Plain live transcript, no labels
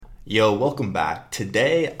Yo, welcome back.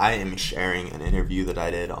 Today I am sharing an interview that I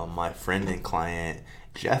did on my friend and client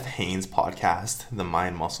Jeff Haynes' podcast, The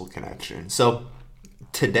Mind Muscle Connection. So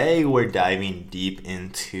today we're diving deep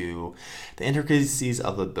into the intricacies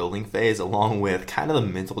of the building phase along with kind of the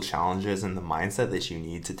mental challenges and the mindset that you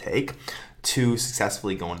need to take to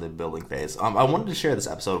successfully go into the building phase. I wanted to share this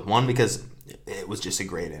episode, one, because it was just a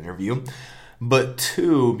great interview, but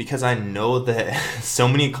two, because I know that so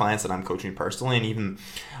many clients that I'm coaching personally and even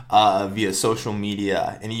via social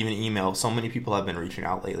media and even email, so many people have been reaching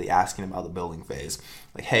out lately asking about the building phase.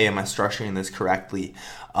 Like, hey, am I structuring this correctly?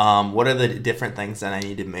 What are the different things that I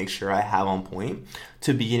need to make sure I have on point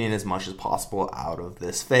to be getting as much as possible out of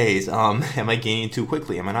this phase? Am I gaining too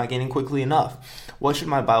quickly? Am I not gaining quickly enough? What should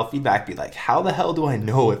my biofeedback be like? How the hell do I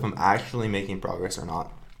know if I'm actually making progress or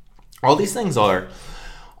not? All these things are,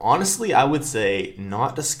 honestly, I would say,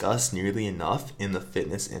 not discussed nearly enough in the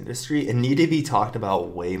fitness industry and need to be talked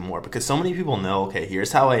about way more, because so many people know, okay,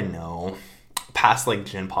 here's how I know, past like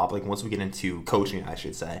Gen Pop, like once we get into coaching, I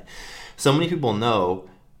should say, so many people know,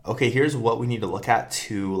 okay, here's what we need to look at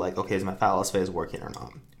to like, okay, is my fat loss phase working or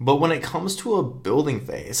not? But when it comes to a building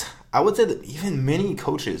phase, I would say that even many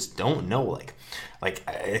coaches don't know, like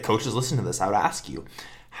coaches listen to this, I would ask you,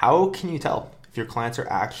 how can you tell if your clients are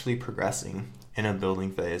actually progressing in a building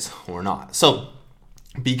phase or not? So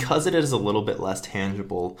because it is a little bit less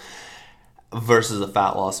tangible versus a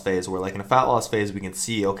fat loss phase, where like in a fat loss phase we can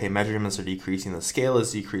see, okay, measurements are decreasing, the scale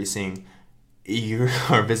is decreasing, you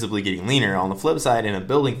are visibly getting leaner. On the flip side, in a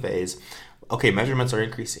building phase, okay, measurements are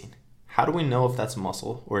increasing. How do we know if that's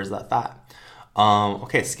muscle or is that fat?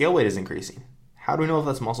 Okay, scale weight is increasing. How do we know if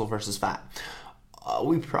that's muscle versus fat?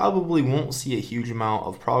 We probably won't see a huge amount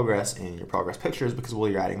of progress in your progress pictures, because while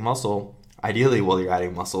you're adding muscle,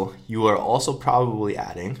 you are also probably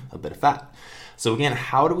adding a bit of fat. So again,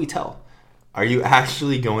 how do we tell? Are you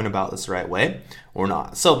actually going about this the right way or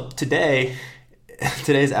not? So today's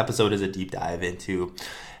episode is a deep dive into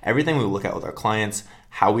everything we look at with our clients,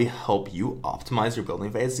 how we help you optimize your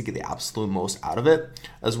building phase to get the absolute most out of it,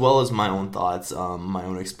 as well as my own thoughts, my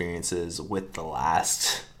own experiences with the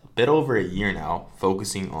last bit over a year now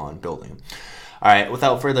focusing on building. All right,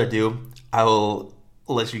 without further ado, I will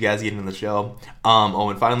let you guys get into the show.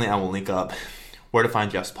 And finally, I will link up where to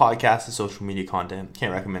find Jeff's podcast, the social media content.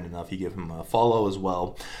 Can't recommend enough. You give him a follow as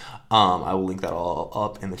well. I will link that all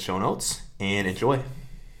up in the show notes, and enjoy.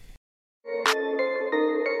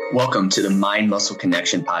 Welcome to the Mind Muscle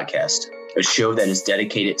Connection podcast, a show that is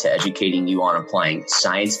dedicated to educating you on applying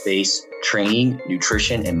science-based training,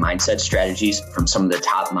 nutrition, and mindset strategies from some of the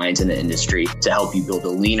top minds in the industry to help you build a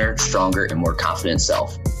leaner, stronger, and more confident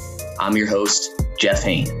self. I'm your host, Jeff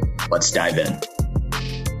Haynes. Let's dive in.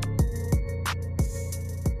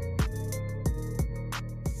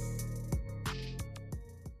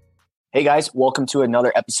 Hey guys, welcome to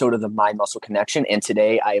another episode of the Mind Muscle Connection. And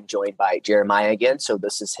today I am joined by Jeremiah again. So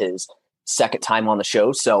this is his second time on the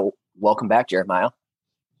show. So welcome back, Jeremiah.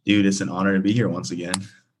 Dude, it's an honor to be here once again.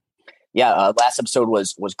 Yeah, last episode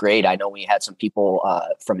was great. I know we had some people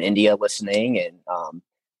from India listening, and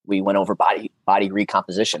we went over body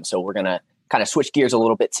recomposition. So we're going to kind of switch gears a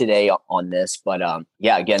little bit today on this. But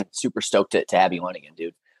yeah, again, super stoked to have you on again,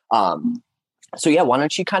 dude. So yeah, why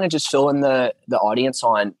don't you kind of just fill in the audience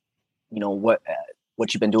on, you know, what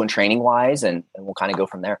you've been doing training wise, and we'll kind of go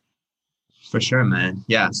from there. For sure, man.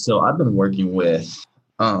 Yeah. So I've been working with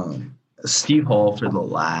Steve Hall for the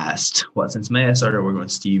last, since May I started working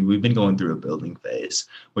with Steve. We've been going through a building phase,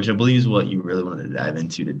 which I believe is what you really wanted to dive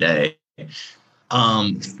into today.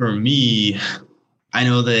 For me, I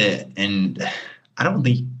know that, and I don't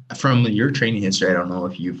think from your training history, I don't know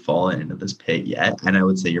if you've fallen into this pit yet. And I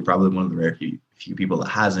would say you're probably one of the very few people that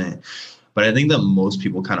hasn't. But I think that most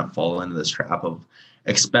people kind of fall into this trap of,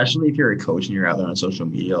 especially if you're a coach and you're out there on social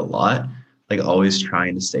media a lot, like always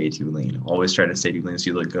trying to stay too lean, so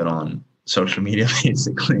you look good on social media,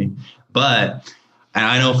 basically. But, and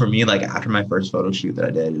I know for me, like after my first photo shoot that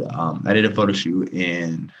I did a photo shoot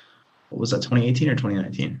in, what was that, 2018 or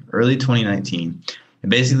 2019? Early 2019.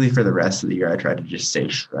 And basically for the rest of the year, I tried to just stay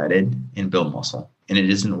shredded and build muscle, and it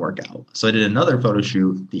just didn't work out. So I did another photo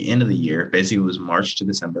shoot at the end of the year. Basically it was March to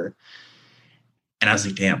December. And I was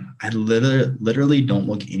like, damn, I literally don't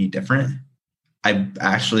look any different. I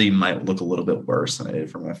actually might look a little bit worse than I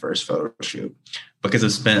did for my first photo shoot, because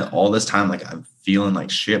I've spent all this time, like I'm feeling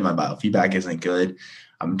like shit. My biofeedback isn't good.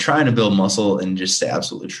 I'm trying to build muscle and just stay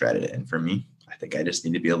absolutely shredded. And for me, I think I just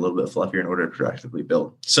need to be a little bit fluffier in order to productively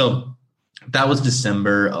build. So that was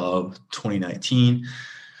December of 2019.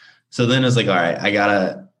 So then I was like, all right, I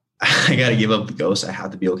gotta give up the ghost. I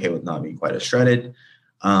have to be okay with not being quite as shredded.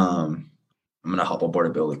 I'm going to hop aboard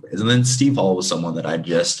a building phase. And then Steve Hall was someone that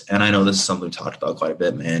and I know this is something we talked about quite a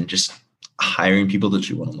bit, man, just hiring people that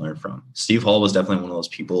you want to learn from. Steve Hall was definitely one of those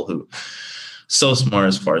people who so smart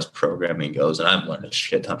as far as programming goes. And I've learned a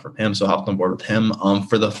shit ton from him. So I hopped on board with him.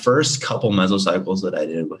 For the first couple mesocycles that I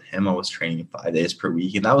did with him, I was training 5 days per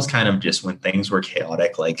week. And that was kind of just when things were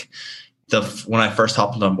chaotic. Like when I first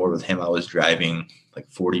hopped on board with him, I was driving like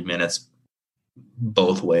 40 minutes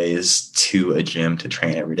both ways to a gym to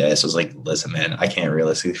train every day. So I was like, listen, man, I can't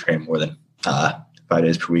realistically train more than 5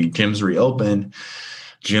 days per week. Gyms reopened,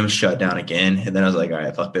 gym shut down again. And then I was like, all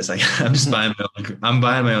right, fuck this. I'm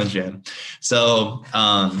buying my own gym. So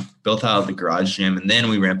built out the garage gym, and then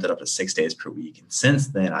we ramped it up to 6 days per week. And since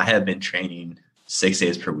then I have been training 6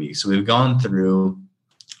 days per week. So we've gone through,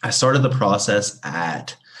 I started the process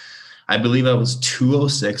at, I believe I was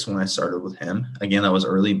 206 when I started with him. Again, that was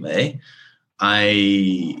early May.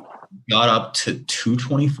 I got up to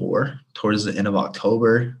 224 towards the end of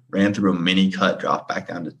October, ran through a mini cut, dropped back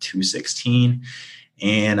down to 216.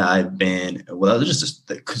 And that was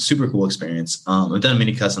just a super cool experience. I've done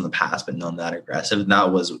mini cuts in the past, but none that aggressive. And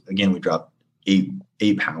that was, again, we dropped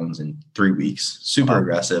eight pounds in 3 weeks, super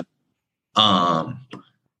aggressive.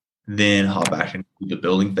 Then hop back into the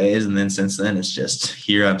building phase. And then since then, it's just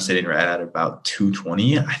here I'm sitting right at about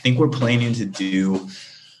 220. I think we're planning to do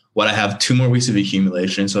what I have 2 more weeks of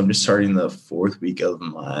accumulation. So I'm just starting the fourth week of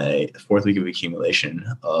accumulation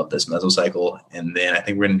of this mesocycle. And then I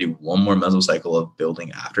think we're going to do 1 more mesocycle of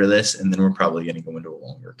building after this. And then we're probably going to go into a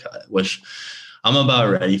longer cut, which I'm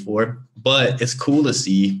about ready for. But it's cool to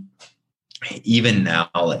see even now,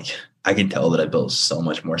 like I can tell that I built so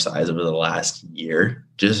much more size over the last year,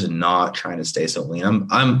 just not trying to stay so lean.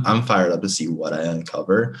 I'm fired up to see what I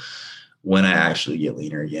uncover when I actually get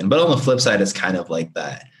leaner again. But on the flip side, it's kind of like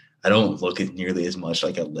that. I don't look at nearly as much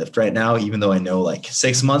like a lift right now, even though I know like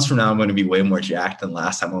 6 months from now, I'm going to be way more jacked than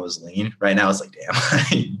last time I was lean. Right now, it's like, damn,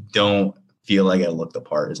 I don't feel like I look the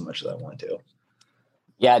part as much as I want to.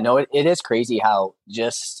 Yeah, no, it is crazy how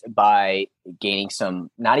just by gaining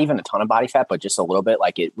some, not even a ton of body fat, but just a little bit,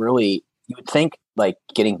 like it really, you would think like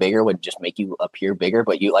getting bigger would just make you appear bigger.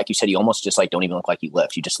 But you, like you said, you almost just like don't even look like you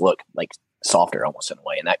lift. You just look like softer almost in a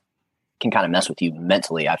way. And that can kind of mess with you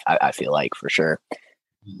mentally, I feel like, for sure.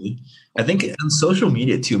 I think on social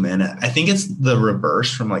media too, man, I think it's the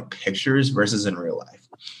reverse from like pictures versus in real life.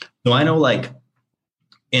 So I know like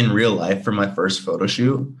in real life for my first photo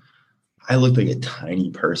shoot, I looked like a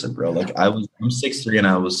tiny person, bro. Like I'm 6'3" and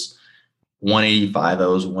I was 185. I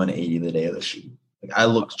was 180 the day of the shoot. Like I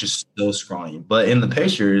looked just so scrawny, but in the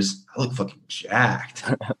pictures, I look fucking jacked.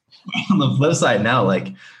 On the flip side now,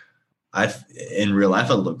 like in real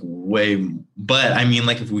life, I look but I mean,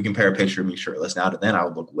 like if we compare a picture of me shirtless now to then, I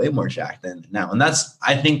would look way more jacked than now. And that's,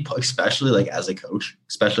 I think, especially like as a coach,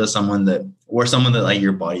 especially as someone that like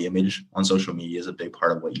your body image on social media is a big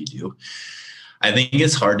part of what you do. I think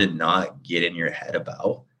it's hard to not get in your head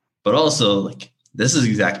about, but also like this is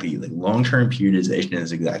exactly like long-term periodization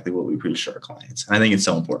is exactly what we preach to our clients. And I think it's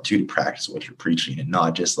so important too to practice what you're preaching and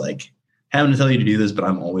not just like having to tell you to do this, but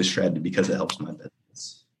I'm always shredded because it helps my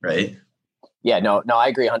business. Right. Yeah, no, I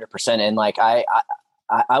agree 100%. And like, I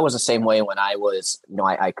was the same way when I was,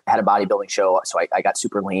 I had a bodybuilding show. So I got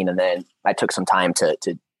super lean, and then I took some time to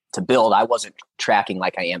build. I wasn't tracking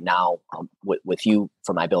like I am now with you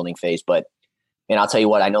for my building phase, but, and I'll tell you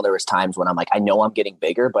what, I know there was times when I'm like, I know I'm getting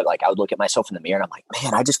bigger, but like I would look at myself in the mirror and I'm like,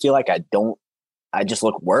 man, I just feel like I just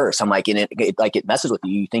look worse. I'm like, it messes with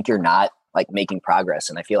you. You think you're not like making progress.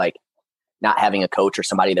 And I feel like not having a coach or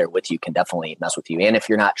somebody there with you can definitely mess with you. And if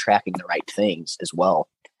you're not tracking the right things as well.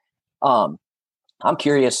 I'm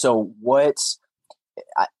curious. So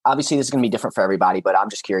obviously this is going to be different for everybody, but I'm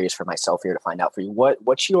just curious for myself here to find out for you,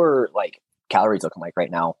 what's your like calories looking like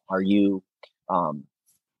right now? Are you,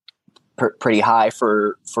 pretty high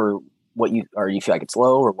for what you, or you feel like it's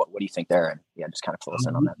low, or what do you think there? And yeah, just kind of fill us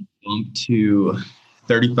in on that. To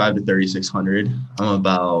 35 to 3,600. I'm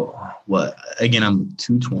about I'm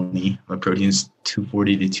 220. My protein's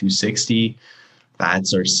 240 to 260.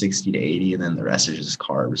 Fats are 60 to 80. And then the rest is just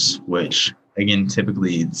carbs, which again,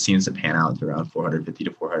 typically seems to pan out to around 450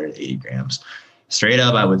 to 480 grams. Straight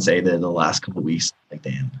up, I would say that the last couple of weeks, like,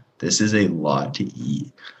 damn, this is a lot to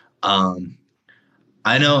eat.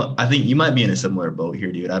 I think you might be in a similar boat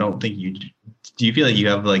here, dude. I don't think do you feel like you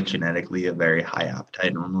have like genetically a very high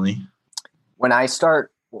appetite normally? When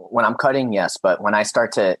I'm cutting, yes. But when I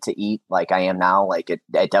start to eat like I am now, like it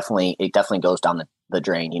definitely goes down the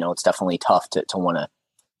drain. It's definitely tough to want to,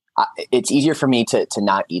 it's easier for me to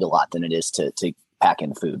not eat a lot than it is to pack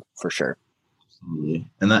in food for sure. Absolutely.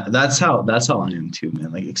 And that's how I am too,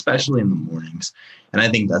 man. Like especially in the mornings. And I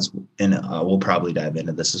think we'll probably dive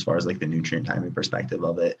into this as far as like the nutrient timing perspective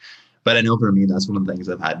of it. But I know for me, that's one of the things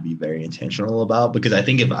I've had to be very intentional about, because I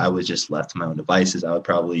think if I was just left to my own devices, I would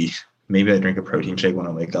probably maybe I drink a protein shake when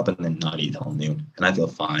I wake up and then not eat till noon, and I feel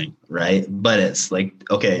fine, right? But it's like,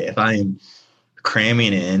 okay, if I am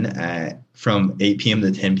cramming in from 8 p.m.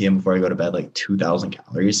 to 10 p.m. before I go to bed, like 2,000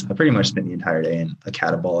 calories, I pretty much spend the entire day in a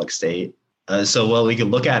catabolic state. So we could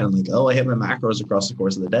look at it and like, oh, I hit my macros across the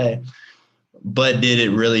course of the day, but did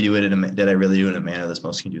I really do it in a manner that's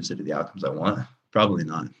most conducive to the outcomes I want? Probably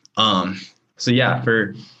not. So yeah,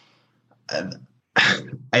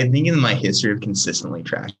 I think in my history of consistently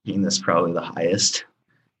tracking, this is probably the highest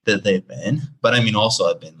that they've been. But I mean, also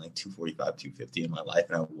I've been like 245, 250 in my life,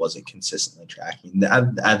 and I wasn't consistently tracking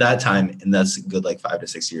at that time. And that's a good like 5 to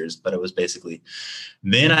 6 years. But it was basically,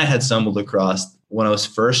 then I had stumbled across when I was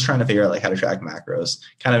first trying to figure out like how to track macros,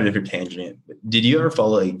 kind of a different tangent. Did you ever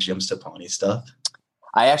follow like Jim Stoppani stuff?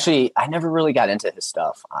 I never really got into his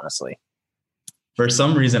stuff, honestly. For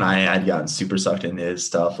some reason, I had gotten super sucked into his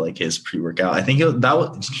stuff, like his pre-workout. I think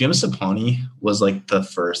Jim Stoppani was like the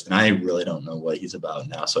first, and I really don't know what he's about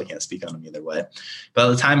now, so I can't speak on him either way. But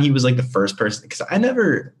at the time, he was like the first person, because I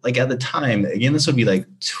never, like at the time, again, this would be like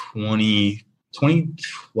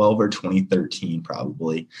 2012 or 2013,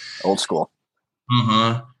 probably. Old school.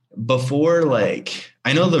 Before, like,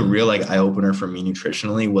 I know the real like eye opener for me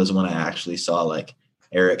nutritionally was when I actually saw like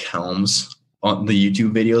Eric Helms on the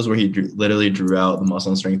YouTube videos where he literally drew out the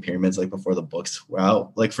muscle and strength pyramids like before the books were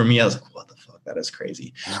out. Like for me, I was like, what the fuck? That is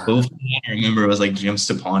crazy. But before that, I remember it was like Jim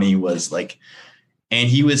Stoppani was like, and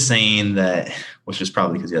he was saying that, which is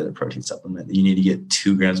probably because he had a protein supplement, that you need to get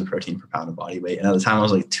 2 grams of protein per pound of body weight. And at the time I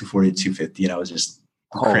was like 240 to 250, and I was just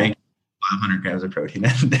cranking 500 grams of protein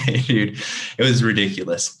a day, dude. It was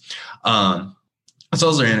ridiculous. It's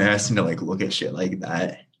also interesting to like look at shit like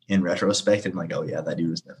that in retrospect and like, oh yeah, that dude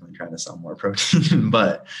was definitely trying to sell more protein.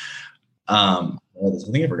 But I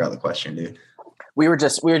think I forgot the question, dude. We were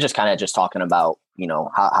just kind of just talking about, you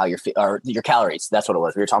know, how your calories. That's what it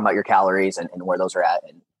was. We were talking about your calories and where those are at.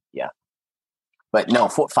 And yeah, but no,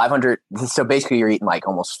 500. So basically you're eating like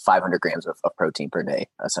almost 500 grams of protein per day,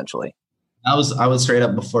 essentially. I would straight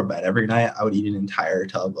up before bed every night, I would eat an entire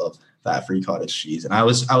tub of fat-free cottage cheese. And I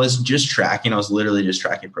was just tracking. I was literally just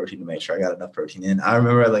tracking protein to make sure I got enough protein in. I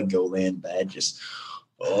remember I like go lay in bed, just,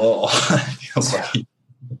 I feel like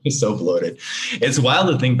it's so bloated. It's wild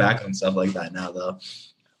to think back on stuff like that now, though.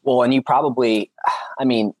 Well, and you probably, I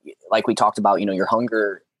mean, like we talked about, you know, your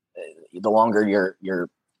hunger, the longer you're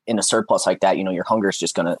in a surplus like that, you know, your hunger is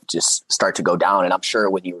just going to just start to go down. And I'm sure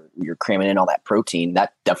when you're cramming in all that protein,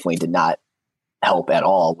 that definitely did not help at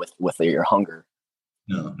all with your hunger.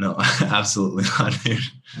 No, absolutely not, dude.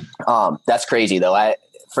 That's crazy though.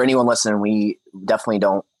 For anyone listening, we definitely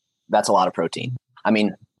don't, that's a lot of protein. I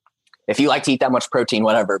mean, if you like to eat that much protein,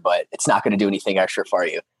 whatever, but it's not going to do anything extra for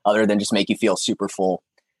you other than just make you feel super full.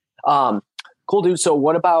 Cool, dude. So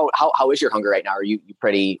what about, how is your hunger right now? Are you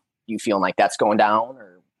feeling like that's going down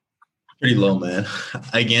or? Pretty low, man.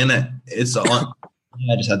 Again, it's on.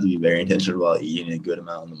 I just have to be very intentional about eating a good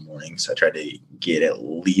amount in the morning. So I try to get at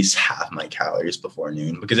least half my calories before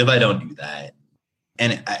noon, because if I don't do that,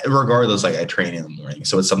 and regardless, like I train in the morning,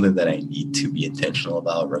 so it's something that I need to be intentional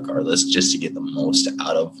about regardless, just to get the most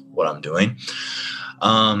out of what I'm doing.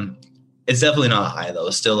 It's definitely not high though.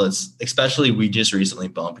 Still, it's, especially we just recently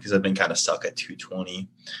bumped, because I've been kind of stuck at 220.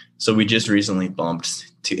 So we just recently bumped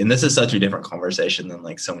to, and this is such a different conversation than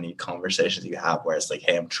like so many conversations you have where it's like,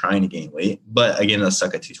 hey, I'm trying to gain weight. But again, I'm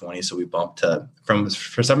stuck at 220. So we bumped to,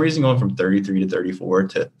 for some reason, going from 33 to 34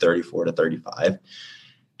 to 34 to 35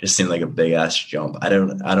 just seemed like a big ass jump. I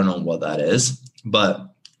don't know what that is, but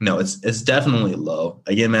no, it's definitely low.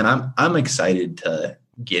 Again, man, I'm excited to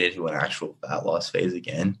get into an actual fat loss phase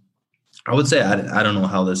again. I would say, I don't know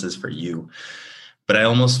how this is for you, but I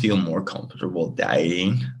almost feel more comfortable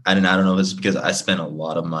dieting. I don't know if it's because I've spent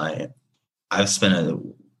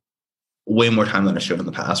way more time than I should in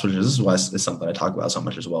the past, which is why it's something I talk about so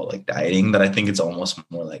much as well, like dieting, that I think it's almost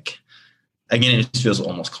more like, again, it just feels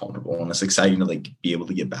almost comfortable, and it's exciting to like be able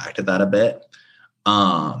to get back to that a bit.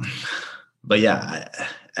 But yeah,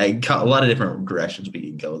 I got a lot of different directions we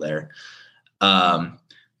can go there.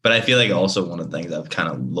 But I feel like also one of the things I've kind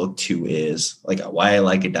of looked to is like why I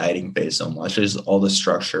like a dieting phase so much is all the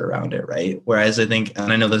structure around it, right? Whereas I think,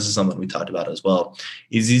 and I know this is something we talked about as well,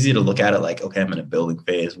 it's easy to look at it like, okay, I'm in a building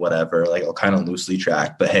phase, whatever, like I'll kind of loosely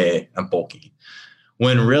track, but hey, I'm bulking.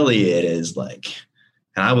 When really it is like,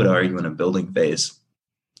 and I would argue in a building phase,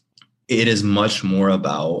 it is much more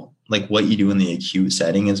about like what you do in the acute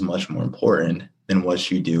setting is much more important than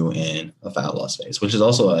what you do in a fat loss phase, which is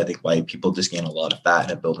also, I think, why people just gain a lot of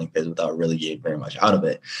fat in a building phase without really getting very much out of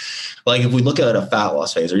it. Like if we look at a fat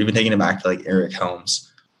loss phase, or even taking it back to like Eric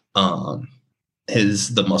Helms,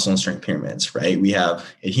 the muscle and strength pyramids, right? We have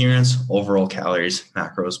adherence, overall calories,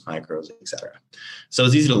 macros, micros, etc. So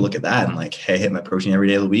it's easy to look at that and like, hey, I hit my protein every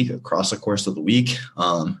day of the week across the course of the week.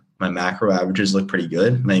 My macro averages look pretty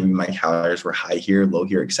good. Maybe my calories were high here, low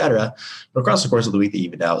here, etc. But across the course of the week, they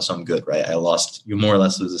evened out, so I'm good, right? You more or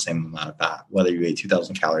less lose the same amount of fat, whether you ate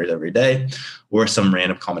 2,000 calories every day or some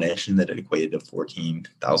random combination that equated to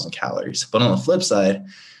 14,000 calories. But on the flip side,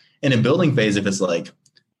 in a building phase, if it's like,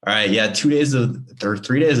 all right, yeah, 3 days of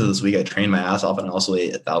this week, I trained my ass off and I also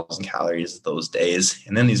ate 1,000 calories those days.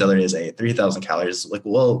 And then these other days, I ate 3,000 calories. Like,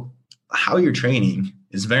 well, how you're training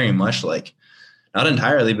is very much like, not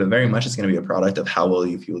entirely, but very much it's going to be a product of how well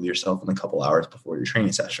you fueled yourself in a couple hours before your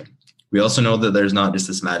training session. We also know that there's not just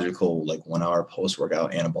this magical like 1 hour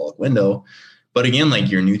post-workout anabolic window, but again,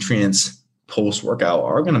 like your nutrients post-workout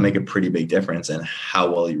are going to make a pretty big difference in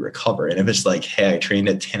how well you recover. And if it's like, hey, I trained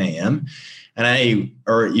at 10 a.m.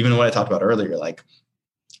 or even what I talked about earlier, like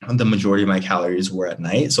the majority of my calories were at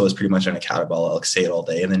night. So it's pretty much in a catabolic state all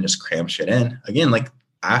day and then just cram shit in. Again, like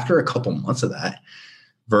after a couple months of that,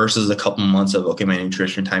 versus a couple months of, okay, my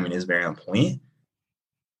nutrition timing is very on point,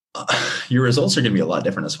 your results are going to be a lot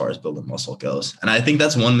different as far as building muscle goes. And I think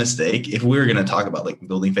that's one mistake. If we were going to talk about like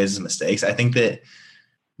building phases mistakes, I think that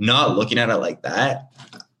not looking at it like that,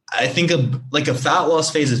 I think a fat loss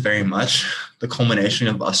phase is very much the culmination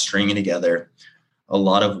of us stringing together a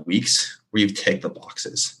lot of weeks where you've ticked the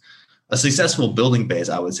boxes. A successful building phase,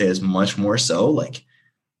 I would say, is much more so like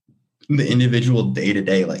the individual day to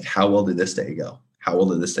day, like how well did this day go? How well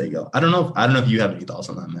did this day go? I don't know if you have any thoughts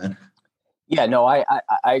on that, man. Yeah, no, I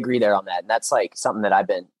agree there on that. And that's like something that I've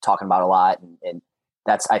been talking about a lot. And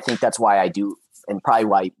I think that's why I do, and probably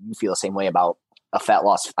why you feel the same way about a fat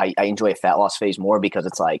loss. I enjoy a fat loss phase more because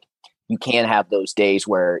it's like, you can have those days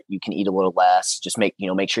where you can eat a little less, just make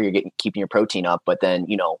sure you're keeping your protein up, but then,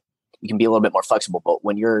 you can be a little bit more flexible. But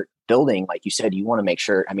when you're building, like you said, you want to make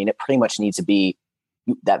sure, it pretty much needs to be,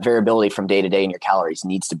 that variability from day to day in your calories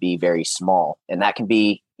needs to be very small. And that can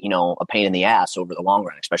be, a pain in the ass over the long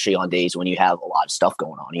run, especially on days when you have a lot of stuff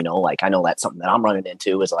going on, like I know that's something that I'm running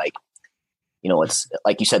into is like, it's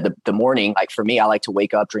like you said, the morning, like for me, I like to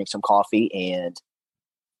wake up, drink some coffee and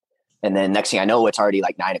then next thing I know, it's already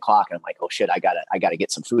like 9 o'clock and I'm like, oh shit, I gotta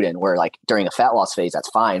get some food in. Where like during a fat loss phase, that's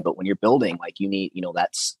fine. But when you're building, like you need,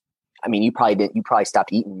 you probably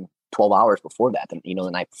stopped eating 12 hours before that, the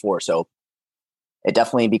night before. So it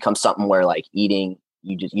definitely becomes something where like eating,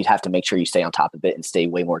 you'd have to make sure you stay on top of it and stay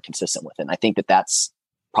way more consistent with it. And I think that's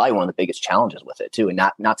probably one of the biggest challenges with it too. And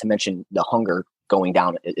not to mention the hunger going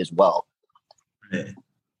down as well.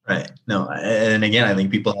 Right. No. And again, I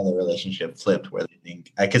think people have the relationship flipped where they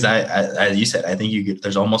think, because as you said, I think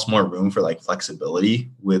there's almost more room for like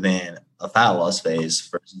flexibility within a fat loss phase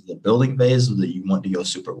versus the building phase that you want to go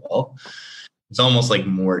super well. It's almost like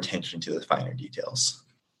more attention to the finer details.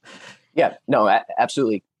 Yeah, no,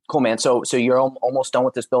 absolutely. Cool, man. So you're almost done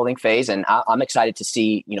with this building phase, and I'm excited to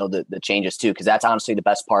see, the changes too, because that's honestly the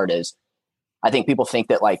best part is I think people think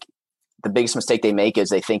that like the biggest mistake they make is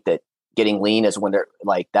they think that getting lean is when they're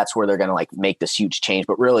like, that's where they're going to like make this huge change.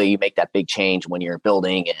 But really you make that big change when you're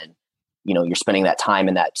building and, you're spending that time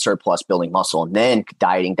in that surplus building muscle, and then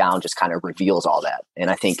dieting down just kind of reveals all that. And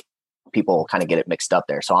I think people kind of get it mixed up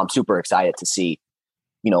there. So I'm super excited to see,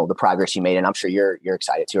 the progress you made. And I'm sure you're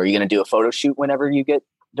excited too. Are you going to do a photo shoot whenever you get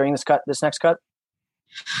during this next cut?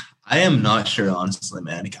 I am not sure, honestly,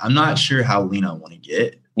 man. I'm not sure how lean I want to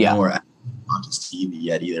get. Yeah. Nor not to Steve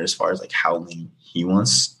yet either, as far as like how lean he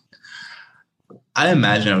wants. I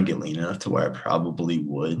imagine I would get lean enough to where I probably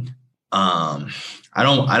would. I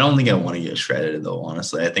don't think I want to get shredded though,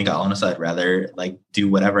 honestly. I think I'd rather like do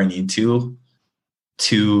whatever I need to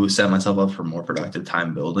set myself up for more productive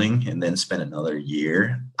time building and then spend another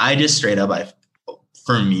year. I just straight up, I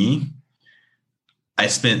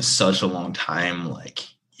spent such a long time, like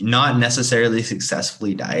not necessarily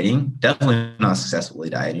successfully dieting, definitely not successfully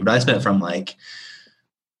dieting, but I spent from like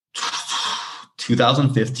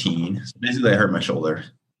 2015. So basically I hurt my shoulder.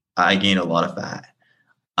 I gained a lot of fat.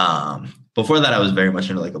 Before that, I was very much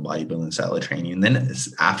into like a bodybuilding style of training. And then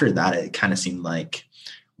after that, it kind of seemed like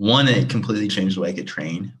one, it completely changed the way I could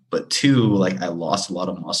train, but two, like I lost a lot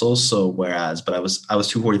of muscles. So but I was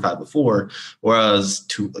 245 before, where I was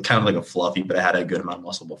kind of like a fluffy, but I had a good amount of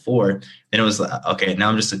muscle before. And it was like, okay, now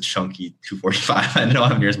I'm just a chunky 245. I don't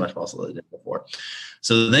have near as much muscle as I did before.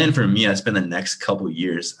 So then for me, I spent the next couple of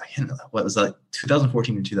years, what was that, like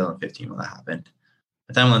 2014 to 2015 when that happened.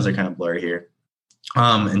 The timelines are kind of blurry here.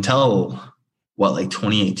 Until like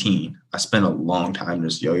 2018, I spent a long time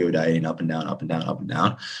just yo-yo dieting up and down, up and down, up and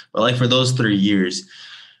down. But like for those 3 years,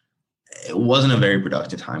 it wasn't a very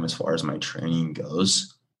productive time as far as my training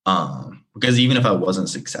goes. Because even if I wasn't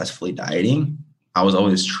successfully dieting, I was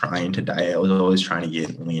always trying to diet. I was always trying to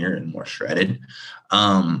get leaner and more shredded.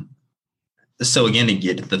 So again, to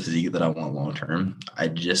get to the physique that I want long-term, I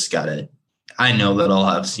know that I'll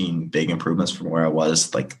have seen big improvements from where I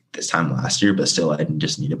was like this time last year, but still I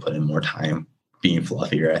just need to put in more time being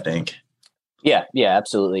fluffier, I think. Yeah,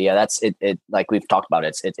 absolutely. Yeah, that's it. Like we've talked about,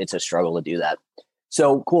 it's a struggle to do that.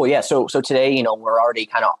 So cool. Yeah. So today, we're already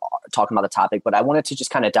kind of talking about the topic, but I wanted to just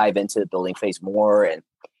kind of dive into the building phase more and,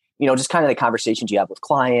 just kind of the conversations you have with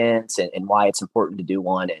clients and why it's important to do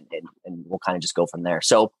one. And we'll kind of just go from there.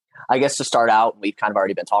 So I guess to start out, we've kind of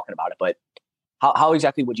already been talking about it, but how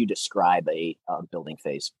exactly would you describe a building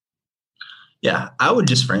phase? Yeah, I would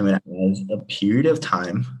just frame it as a period of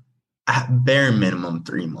time, at bare minimum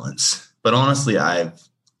 3 months. But honestly, I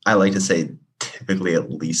like to say typically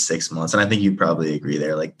at least 6 months. And I think you probably agree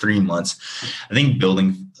there, like 3 months. I think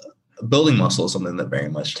building muscle is something that very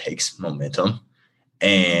much takes momentum.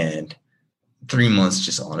 And 3 months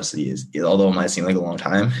just honestly is, although it might seem like a long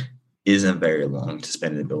time, isn't very long to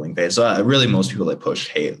spend in a building phase. So really most people that push,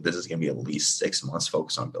 hey, this is going to be at least 6 months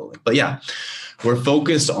focused on building. But yeah, we're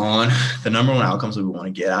focused on the number one outcomes that we want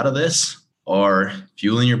to get out of this are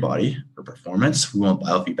fueling your body for performance. We want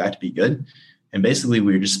biofeedback to be good. And basically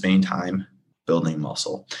we're just spending time building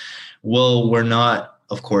muscle. Well, we're not,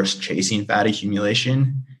 of course, chasing fat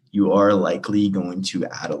accumulation. You are likely going to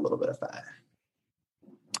add a little bit of fat.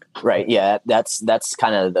 Right. Yeah. That's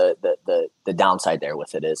kind of the downside there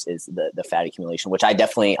with it is the fat accumulation, which I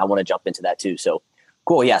want to jump into that too. So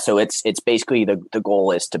cool. Yeah. So it's basically the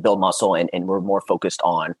goal is to build muscle and we're more focused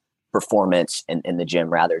on performance in the gym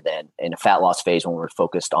rather than in a fat loss phase when we're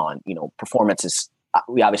focused on, performance is,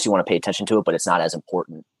 we obviously want to pay attention to it, but it's not as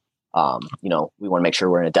important. We want to make sure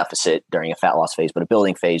we're in a deficit during a fat loss phase, but a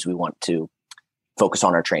building phase, we want to focus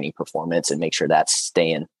on our training performance and make sure that's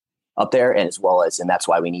staying up there, and that's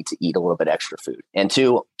why we need to eat a little bit extra food. And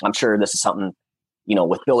two, I'm sure this is something,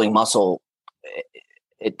 with building muscle,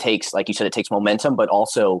 it takes, like you said, it takes momentum, but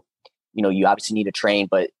also, you obviously need to train,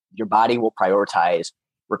 but your body will prioritize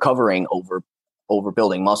recovering over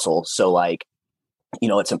building muscle. So like,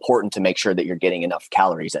 it's important to make sure that you're getting enough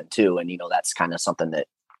calories in too. And, that's kind of something that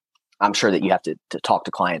I'm sure that you have to talk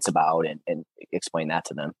to clients about and explain that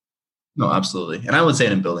to them. No, absolutely. And I would say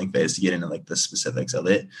in a building phase, to get into like the specifics of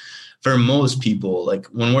it, for most people, like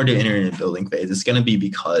when we're entering a building phase, it's going to be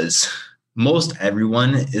because most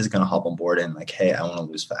everyone is going to hop on board and like, hey, I want to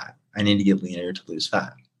lose fat. I need to get leaner to lose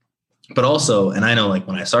fat. But also, and I know like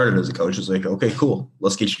when I started as a coach, it was like, okay, cool.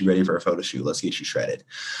 Let's get you ready for a photo shoot. Let's get you shredded.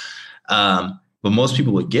 But most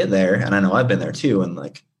people would get there, and I know I've been there too, and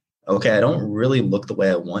like, okay, I don't really look the way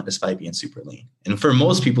I want despite being super lean. And for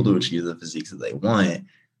most people to achieve the physiques that they want,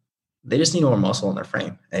 they just need more muscle in their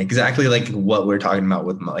frame. And exactly like what we're talking about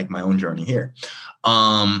with my own journey here.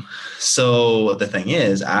 So the thing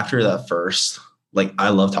is, after that first, like I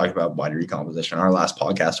love talking about body recomposition. Our last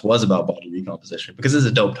podcast was about body recomposition because it's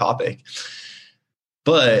a dope topic.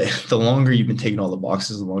 But the longer you've been taking all the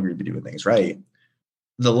boxes, the longer you've been doing things right,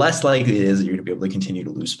 the less likely it is that you're going to be able to continue to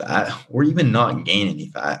lose fat or even not gain any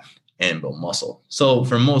fat and build muscle. So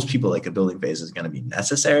for most people, like a building phase is going to be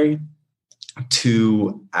necessary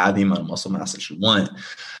to add the amount of muscle mass that you want.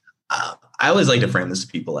 I always like to frame this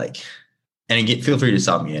to people like, and again, feel free to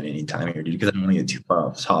stop me at any time here, dude, because I don't want to get too far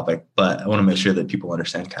off the topic, but I want to make sure that people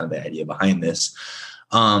understand kind of the idea behind this.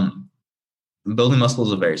 Building muscle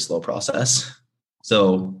is a very slow process.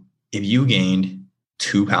 So if you gained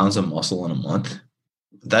 2 pounds of muscle in a month,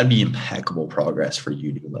 that'd be impeccable progress for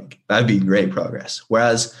you to like, that'd be great progress.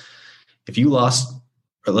 Whereas if you lost,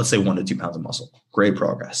 or let's say 1 to 2 pounds of muscle, great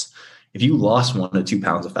progress. If you lost 1 to 2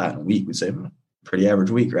 pounds of fat in a week, we'd say pretty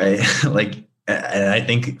average week, right? Like, and I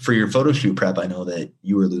think for your photo shoot prep, I know that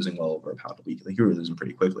you were losing well over a pound a week. Like you were losing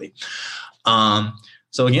pretty quickly.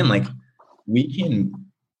 So again, like we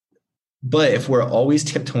can, but if we're always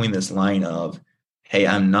tiptoeing this line of, hey,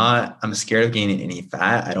 I'm scared of gaining any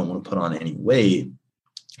fat, I don't want to put on any weight,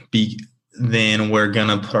 then we're going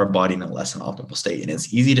to put our body in a less than optimal state. And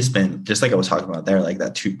it's easy to spend, just like I was talking about there, like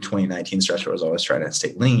that 2019 stretch where I was always trying to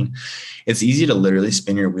stay lean. It's easy to literally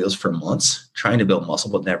spin your wheels for months trying to build muscle,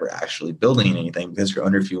 but never actually building anything because you're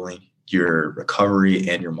underfueling your recovery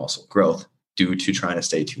and your muscle growth due to trying to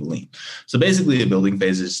stay too lean. So basically the building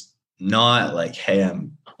phase is not like, hey,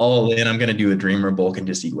 I'm all in, I'm going to do a dreamer bulk and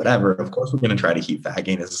just eat whatever. Of course, we're going to try to keep fat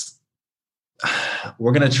gain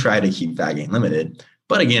limited.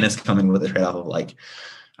 But again, it's coming with a trade-off of like,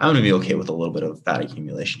 I'm going to be okay with a little bit of fat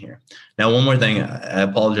accumulation here. Now, one more thing, I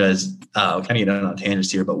apologize, kind of getting on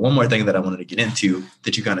tangents here, but one more thing that I wanted to get into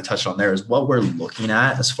that you kind of touched on there is what we're looking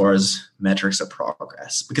at as far as metrics of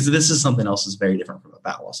progress, because this is something else that's very different from a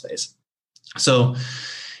fat loss phase. So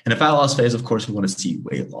in a fat loss phase, of course, we want to see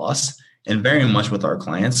weight loss, and very much with our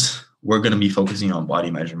clients, we're going to be focusing on body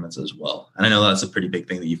measurements as well. And I know that's a pretty big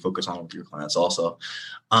thing that you focus on with your clients also.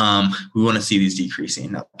 We want to see these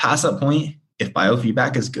decreasing. Now, past that point, if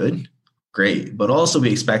biofeedback is good, great. But also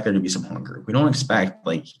we expect there to be some hunger. We don't expect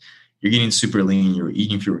like you're getting super lean, you're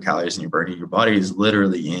eating fewer calories and you're burning. Your body is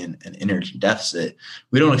literally in an energy deficit.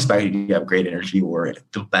 We don't expect you to have great energy or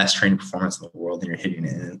the best training performance in the world and you're hitting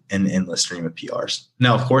an endless stream of PRs.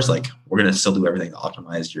 Now, of course, like we're going to still do everything to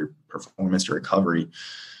optimize your performance, your recovery.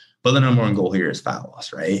 But the number one goal here is fat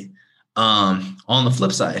loss, right? On the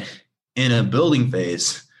flip side, in a building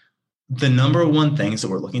phase, the number one things that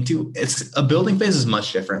we're looking to, it's a building phase is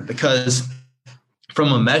much different because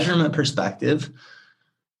from a measurement perspective,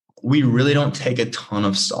 we really don't take a ton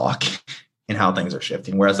of stock in how things are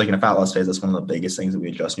shifting. Whereas like in a fat loss phase, that's one of the biggest things that we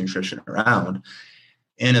adjust nutrition around.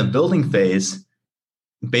 In a building phase,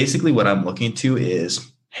 basically what I'm looking to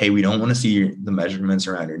is, hey, we don't want to see the measurements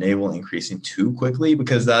around your navel increasing too quickly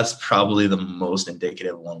because that's probably the most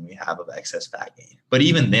indicative one we have of excess fat gain. But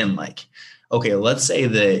even then, like, okay, let's say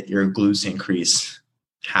that your glutes increase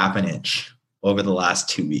 1/2 inch over the last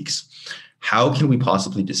 2 weeks. How can we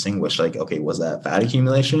possibly distinguish, like, okay, was that fat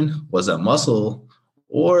accumulation? Was that muscle?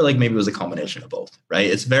 Or like maybe it was a combination of both, right?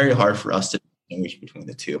 It's very hard for us to distinguish between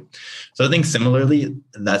the two. So I think similarly,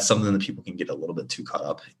 that's something that people can get a little bit too caught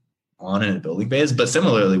up on in a building phase. But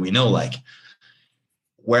similarly, we know like,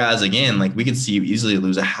 whereas again, like we could see you easily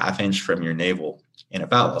lose 1/2 inch from your navel in a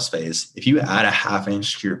fat loss phase. If you add 1/2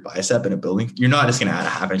 inch to your bicep in a building, you're not just going to add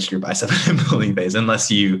 1/2 inch to your bicep in a building phase unless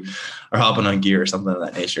you are hopping on gear or something of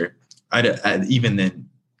that nature. Even then,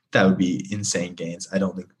 that would be insane gains. I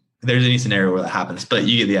don't think there's any scenario where that happens, but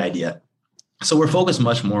you get the idea. So we're focused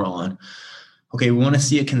much more on, okay, we want to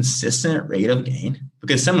see a consistent rate of gain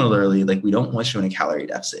because similarly, like we don't want you in a calorie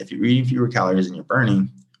deficit. If you're eating fewer calories and you're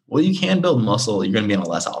burning, well, you can build muscle. You're going to be in a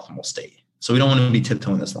less optimal state. So we don't want to be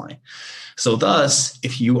tiptoeing this line. So thus,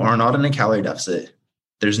 if you are not in a calorie deficit,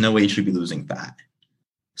 there's no way you should be losing fat.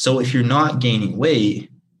 So if you're not gaining weight,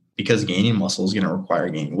 because gaining muscle is going to require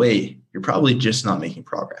gaining weight, you're probably just not making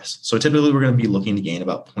progress. So typically we're going to be looking to gain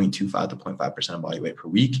about 0.25 to 0.5% of body weight per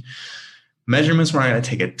week. Measurements, we're not going to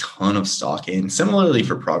take a ton of stock in. Similarly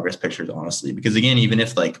for progress pictures, honestly, because again, even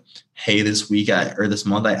if like, hey, this week or this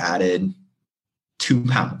month I added 2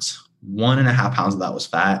 pounds, 1.5 pounds of that was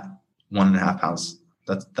fat, 1.5 pounds,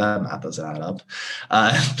 that math doesn't add up.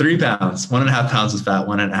 3 pounds, 1.5 pounds was fat,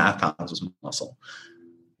 1.5 pounds was muscle.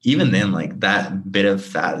 Even then, like that bit of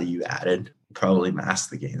fat that you added probably mask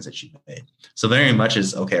the gains that you made. So very much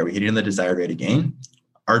is, okay, are we hitting the desired rate of gain?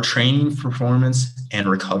 Are training performance and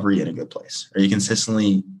recovery in a good place? Are you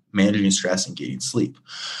consistently managing stress and getting sleep?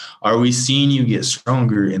 Are we seeing you get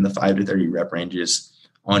stronger in the 5 to 30 rep ranges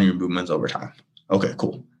on your movements over time? Okay,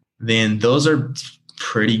 cool. Then those are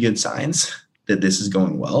pretty good signs that this is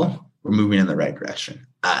going well. We're moving in the right direction.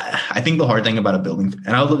 I think the hard thing about a building,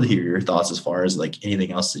 and I would love to hear your thoughts as far as like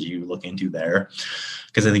anything else that you look into there,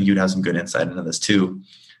 because I think you'd have some good insight into this too.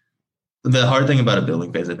 The hard thing about a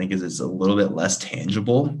building phase, I think, is it's a little bit less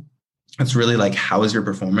tangible. It's really like, how is your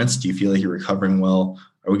performance? Do you feel like you're recovering well?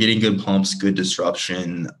 Are we getting good pumps, good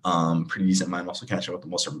disruption, pretty decent mind muscle connection with the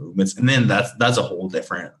muscle movements? And then that's a whole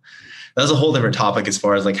different topic as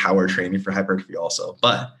far as like how we're training for hypertrophy also.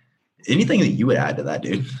 But anything that you would add to that,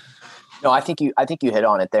 dude? No, I think you hit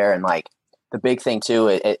on it there. And like the big thing too,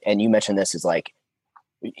 and you mentioned this, is like,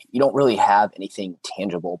 you don't really have anything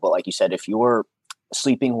tangible, but like you said, if you're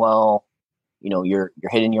sleeping well, you know, you're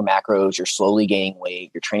hitting your macros, you're slowly gaining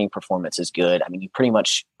weight, your training performance is good. I mean, you pretty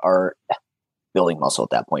much are building muscle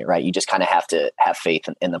at that point, right? You just kind of have to have faith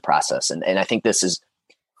in the process. And I think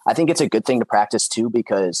I think it's a good thing to practice too,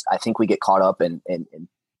 because I think we get caught up in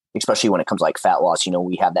especially when it comes like fat loss, you know,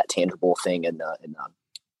 we have that tangible thing in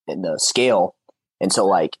the scale. And so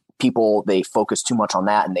like people, they focus too much on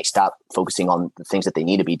that and they stop focusing on the things that they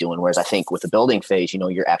need to be doing. Whereas I think with the building phase, you know,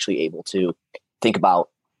 you're actually able to think about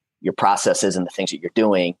your processes and the things that you're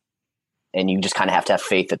doing, and you just kind of have to have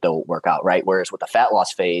faith that they'll work out, right? Whereas with the fat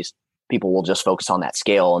loss phase, people will just focus on that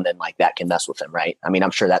scale, and then like that can mess with them, right? I mean,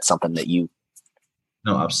 I'm sure that's something that you.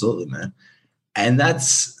 No, absolutely, man. And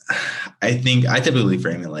that's, I think I typically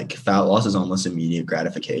frame it like fat loss is almost immediate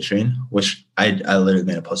gratification, which I literally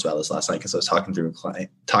made a post about this last night because I was talking through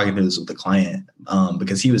this with the client,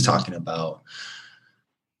 because he was talking about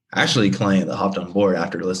actually client that hopped on board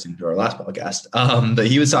after listening to our last podcast. But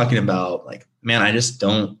he was talking about like, man, I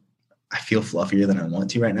feel fluffier than I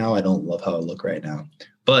want to right now. I don't love how I look right now.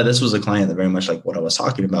 But this was a client that very much like what I was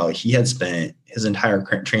talking about. He had spent his entire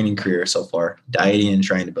training career so far dieting and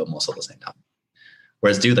trying to build muscle at the same time.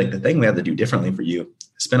 Whereas, dude, like the thing we have to do differently for you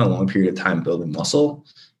is spend a long period of time building muscle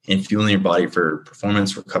and fueling your body for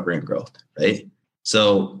performance, recovery, and growth, right?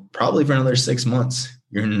 So probably for another 6 months,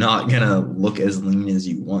 you're not going to look as lean as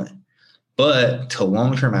you want. But to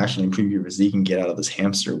long-term actually improve your physique and get out of this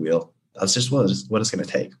hamster wheel, that's just what it's going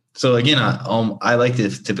to take. So again, I like to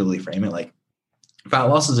typically frame it like fat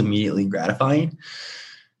loss is immediately gratifying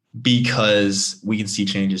because we can see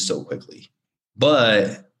changes so quickly.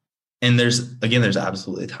 And there's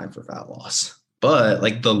absolutely time for fat loss. But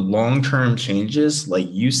like the long-term changes, like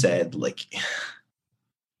you said, like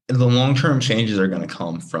the long-term changes are going to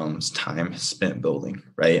come from time spent building,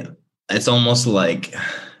 right? It's almost like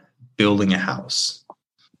building a house.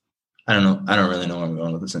 I don't know. I don't really know where I'm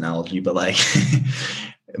going with this analogy, but like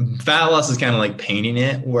fat loss is kind of like painting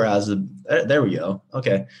it. Whereas there we go.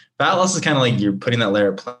 Okay. Fat loss is kind of like you're putting that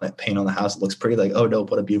layer of paint on the house. It looks pretty, like, oh, dope,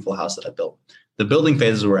 what a beautiful house that I built. The building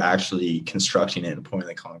phases were actually constructing it and pouring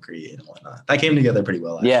the concrete and whatnot. That came together pretty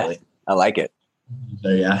well, actually. Yeah, I like it. So,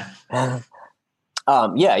 yeah.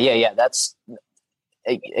 Yeah. That's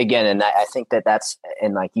again, and I think that's,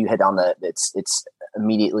 and like you hit on it's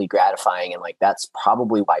immediately gratifying, and like that's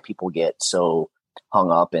probably why people get so hung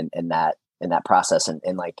up in that process, and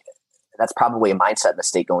like that's probably a mindset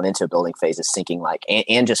mistake going into a building phase, is thinking like,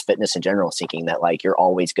 and just fitness in general, thinking that like you're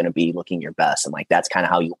always going to be looking your best, and like that's kind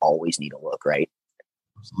of how you always need to look, right?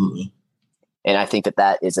 Absolutely. And I think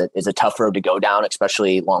that is a tough road to go down,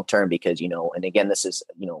 especially long term, because and again, this is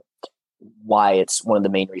why it's one of the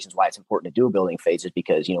main reasons why it's important to do a building phase, is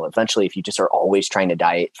because eventually, if you just are always trying to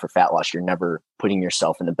diet for fat loss, you're never putting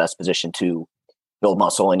yourself in the best position to build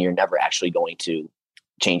muscle, and you're never actually going to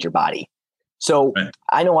change your body. So right.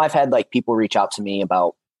 I know I've had like people reach out to me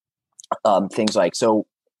about things like, so,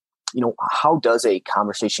 how does a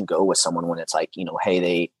conversation go with someone when it's like,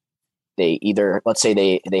 hey, they either, let's say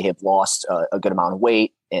they have lost a good amount of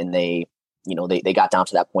weight, and they got down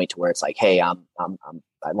to that point to where it's like, hey, I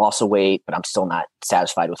lost the weight, but I'm still not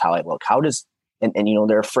satisfied with how I look. How does, and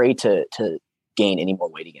they're afraid to gain any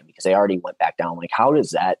more weight again because they already went back down. Like, how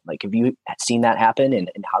does that, like, have you seen that happen,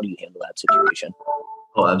 and how do you handle that situation?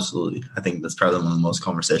 Oh, absolutely. I think that's probably one of the most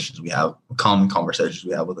common conversations we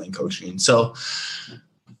have within coaching. So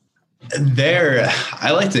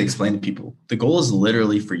I like to explain to people, the goal is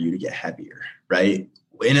literally for you to get heavier, right?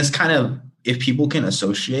 And it's kind of, if people can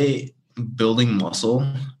associate building muscle,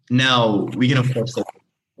 now we can, of course, look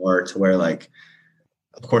more to where, like,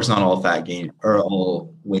 of course, not all fat gain or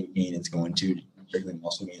all weight gain is going to strictly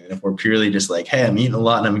muscle gain. And if we're purely just like, hey, I'm eating a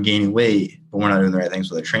lot and I'm gaining weight, but we're not doing the right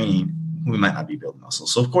things with our training, we might not be building muscle.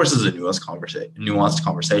 So, of course, this is a nuanced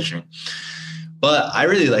conversation. But I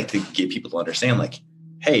really like to get people to understand, like,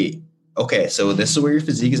 hey, okay, so this is where your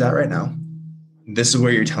physique is at right now. This is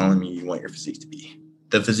where you're telling me you want your physique to be.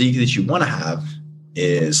 The physique that you want to have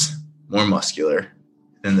is more muscular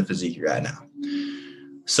than the physique you're at now.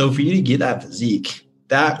 So for you to get that physique,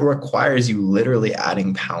 that requires you literally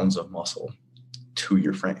adding pounds of muscle to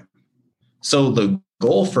your frame. So the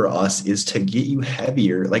goal for us is to get you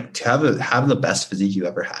heavier, like to have the best physique you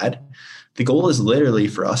ever had. The goal is literally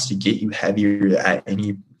for us to get you heavier at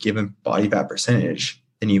any given body fat percentage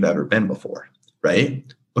than you've ever been before, right?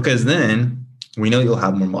 Because then we know you'll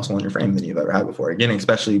have more muscle in your frame than you've ever had before. Again,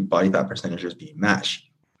 especially body fat percentages being matched.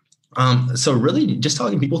 So really just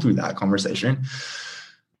talking people through that conversation,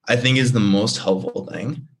 I think, is the most helpful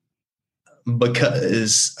thing.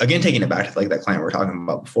 Because again, taking it back to like that client we were talking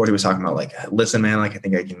about before, he was talking about like, listen, man, like I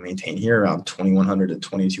think I can maintain here around 2,100 to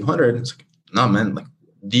 2,200. It's like, no, man, like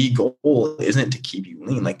the goal isn't to keep you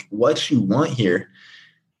lean. Like what you want here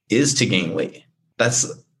is to gain weight.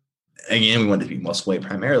 That's, again, we want to be muscle weight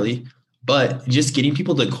primarily, but just getting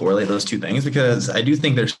people to correlate those two things, because I do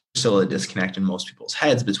think there's still a disconnect in most people's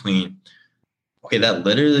heads between, okay, that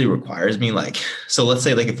literally requires me like, so let's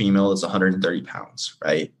say like a female is 130 pounds,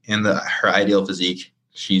 right? And her ideal physique,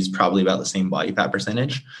 she's probably about the same body fat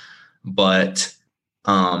percentage, but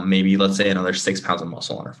maybe let's say another 6 pounds of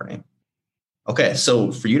muscle on her frame. Okay,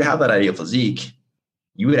 so for you to have that ideal physique,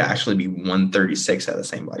 you would actually be 136 at the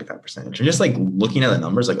same body fat percentage. And just like looking at the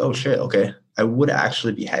numbers, like, oh shit, okay, I would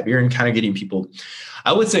actually be heavier, and kind of getting people,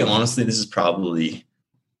 I would say, honestly, this is probably,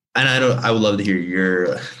 and I would love to hear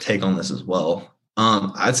your take on this as well.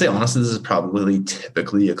 I'd say, honestly, this is probably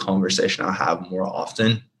typically a conversation I have more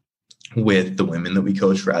often with the women that we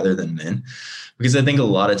coach rather than men, because I think a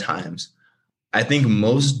lot of times I think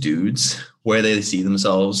most dudes, where they see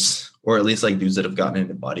themselves, or at least like dudes that have gotten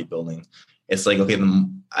into bodybuilding, it's like, okay,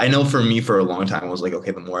 I know for me for a long time, it was like,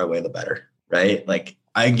 okay, the more I weigh, the better, right? Like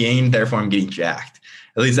I gained, therefore I'm getting jacked.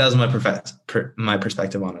 At least that was my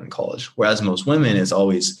perspective on it in college. Whereas most women, it's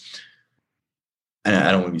always, and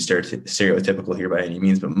I don't want to be stereotypical here by any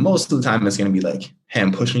means, but most of the time it's going to be like, hey,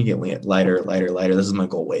 I'm pushing to get lighter. This is my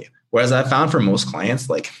goal weight. Whereas I found for most clients,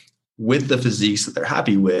 like with the physiques that they're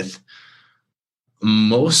happy with,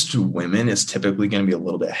 most women is typically going to be a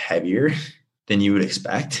little bit heavier than you would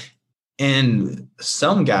expect. And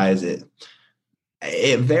some guys,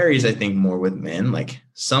 it varies, I think, more with men. Like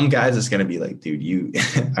some guys, it's going to be like, dude,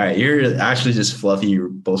 all right, you're actually just fluffy. You're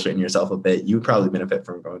bullshitting yourself a bit. You would probably benefit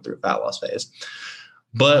from going through a fat loss phase.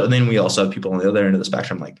 But then we also have people on the other end of the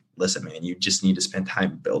spectrum, like, listen, man, you just need to spend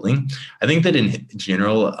time building. I think that in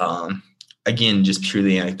general, again, just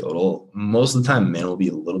purely anecdotal, most of the time men will be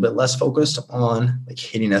a little bit less focused on like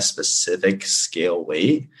hitting a specific scale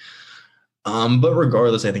weight. But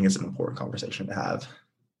regardless, I think it's an important conversation to have.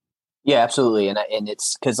 Yeah, absolutely. And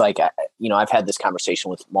it's because like, I've had this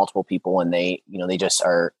conversation with multiple people and they just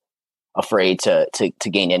are afraid to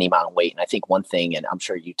gain any amount of weight. And I think one thing, and I'm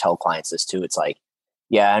sure you tell clients this too, it's like,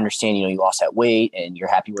 yeah, I understand, you lost that weight and you're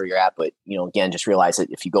happy where you're at, but again, just realize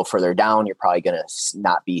that if you go further down, you're probably going to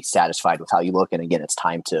not be satisfied with how you look. And again, it's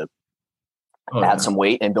time to add some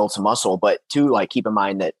weight and build some muscle, but too, like, keep in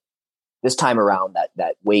mind that this time around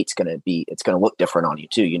that weight's going to look different on you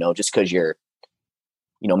too, just because you're,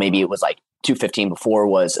 maybe it was like 215 before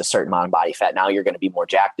was a certain amount of body fat. Now you're going to be more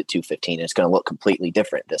jacked at 215 and it's going to look completely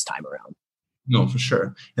different this time around. No, for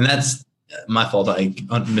sure. And that's my fault. I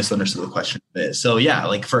misunderstood the question a bit. So yeah,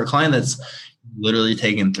 like for a client that's literally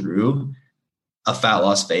taken through a fat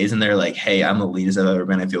loss phase and they're like, hey, I'm the leanest I've ever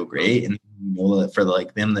been. I feel great. And that for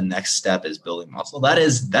like them, the next step is building muscle. That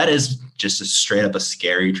is just a straight up a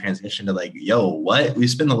scary transition to like, yo, what? We've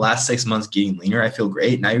spent the last 6 months getting leaner. I feel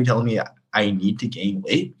great. Now you're telling me I need to gain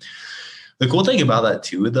weight. The cool thing about that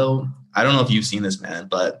too, though, I don't know if you've seen this, man,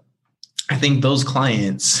 but I think those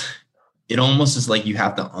clients, it almost is like you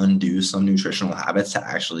have to undo some nutritional habits to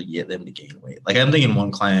actually get them to gain weight. Like I'm thinking one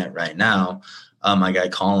client right now, my guy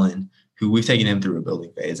Colin, who we've taken him through a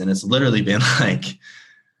building phase, and it's literally been like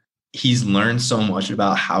he's learned so much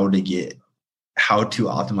about how to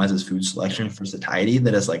optimize his food selection for satiety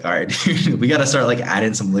that it's like, all right, dude, we got to start like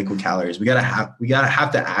adding some liquid calories. We got to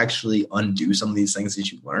have to actually undo some of these things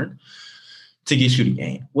that you've learned to get you to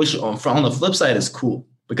gain, which on the flip side is cool.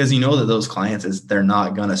 Because that those clients they're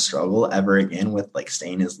not going to struggle ever again with like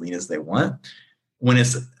staying as lean as they want. When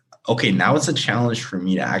it's okay, now it's a challenge for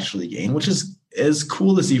me to actually gain, which is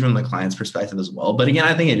cool to see from the client's perspective as well. But again,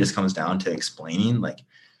 I think it just comes down to explaining like,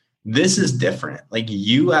 this is different. Like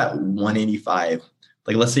you at 185,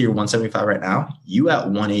 like let's say you're 175 right now, you at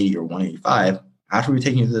 180 or 185, after we've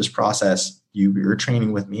taken you through this process, you're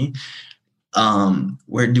training with me.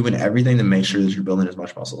 We're doing everything to make sure that you're building as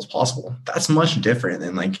much muscle as possible. That's much different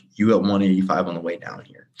than like you at 185 on the way down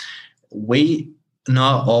here. Weight,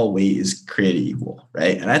 not all weight is created equal,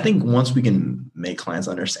 right? And I think once we can make clients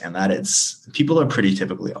understand that, people are pretty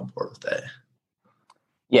typically on board with that.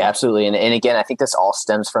 Yeah, absolutely. And again, I think this all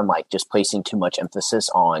stems from like just placing too much emphasis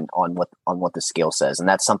on what the scale says. And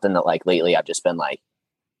that's something that like lately I've just been like,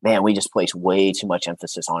 man, we just place way too much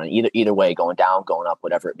emphasis on it. Either way, going down, going up,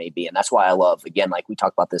 whatever it may be. And that's why I love, again, like we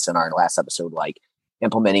talked about this in our last episode, like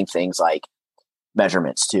implementing things like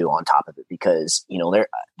measurements too on top of it, because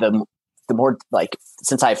the more like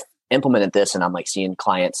since I've implemented this and I'm like seeing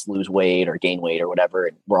clients lose weight or gain weight or whatever,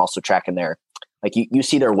 and we're also tracking their like you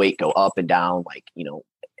see their weight go up and down, like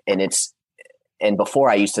and before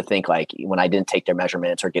I used to think like when I didn't take their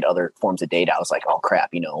measurements or get other forms of data, I was like, oh crap,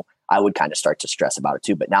 I would kind of start to stress about it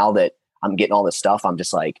too. But now that I'm getting all this stuff, I'm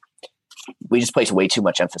just like, we just place way too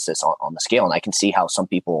much emphasis on the scale. And I can see how some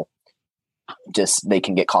people they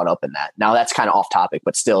can get caught up in that. Now that's kind of off topic,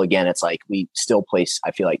 but still, again, it's like we still place,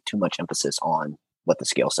 I feel like, too much emphasis on what the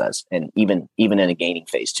scale says. And even in a gaining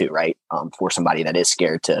phase too, right? For somebody that is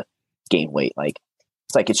scared to gain weight, like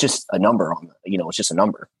it's just a number it's just a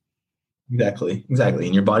number. Exactly.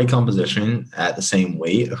 And your body composition at the same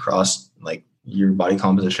weight across like your body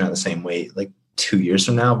composition at the same weight, like 2 years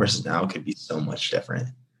from now versus now could be so much different.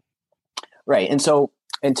 Right. I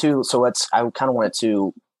kind of wanted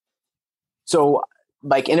to, so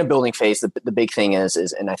like in a building phase, the big thing is,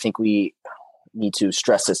 and I think we need to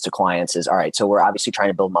stress this to clients is, all right, so we're obviously trying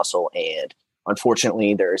to build muscle and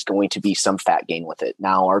unfortunately there's going to be some fat gain with it.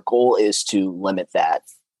 Now our goal is to limit that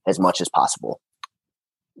as much as possible.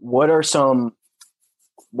 What are some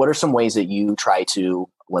ways that you try to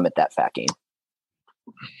limit that fat gain?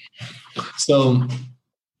 So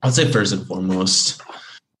I'd say first and foremost,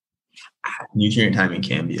 nutrient timing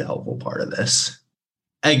can be a helpful part of this.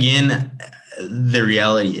 Again, the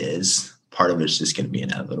reality is part of it's just going to be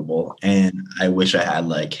inevitable. And I wish I had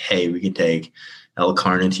like, hey, we could take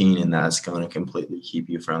L-carnitine and that's going to completely keep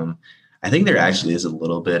you from. I think there actually is a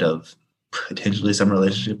little bit of potentially some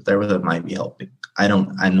relationship there with it might be helping.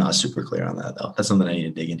 I'm not super clear on that though. That's something I need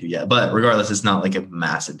to dig into yet. But regardless, it's not like a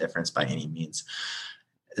massive difference by any means.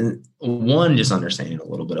 One, just understanding a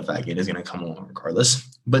little bit of fat gain is going to come along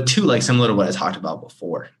regardless. But two, like similar to what I talked about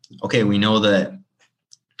before. Okay, we know that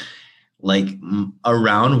like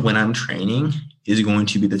around when I'm training is going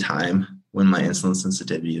to be the time when my insulin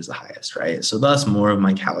sensitivity is the highest, right? So thus more of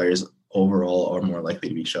my calories overall are more likely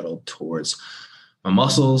to be shuttled towards my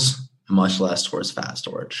muscles, much less towards fat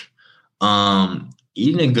storage.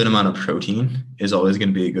 Eating a good amount of protein is always going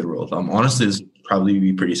to be a good rule of thumb. Honestly, this would probably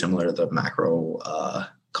be pretty similar to the macro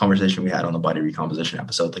conversation we had on the body recomposition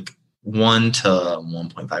episode, like 1 to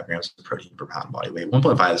 1.5 grams of protein per pound body weight.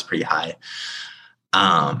 1.5 is pretty high.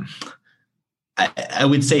 I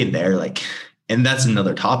would say there, like, and that's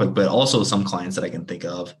another topic, but also some clients that I can think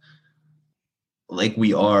of, like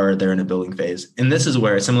they're in a building phase. And this is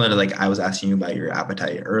where, similar to like I was asking you about your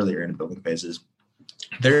appetite earlier in building phases,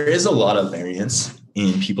 there is a lot of variance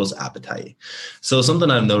in people's appetite. So something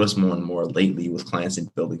I've noticed more and more lately with clients in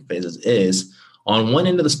building phases is on one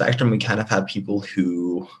end of the spectrum, we kind of have people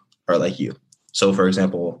who are like you. So for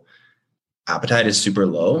example, appetite is super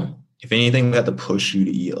low. If anything, we have to push you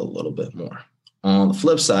to eat a little bit more. On the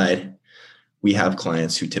flip side, we have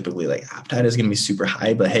clients who typically like appetite is going to be super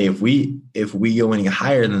high, but hey, if we go any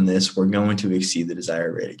higher than this, we're going to exceed the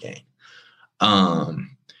desired rate of gain.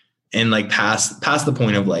 And like past the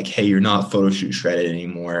point of like, hey, you're not photo shoot shredded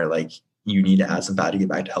anymore. Like you need to add some fat to get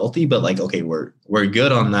back to healthy, but like, okay, we're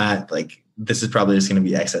good on that. Like this is probably just going to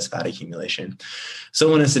be excess fat accumulation.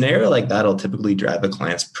 So in a scenario like that, I'll typically drive a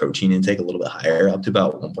client's protein intake a little bit higher, up to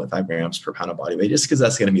about 1.5 grams per pound of body weight, just because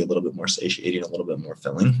that's going to be a little bit more satiating, a little bit more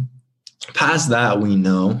filling. Past that, we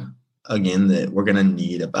know, again, that we're going to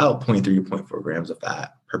need about 0.3 to 0.4 grams of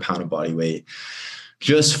fat per pound of body weight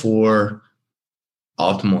just for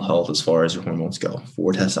optimal health as far as your hormones go,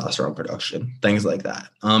 for testosterone production, things like that.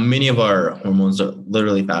 Many of our hormones are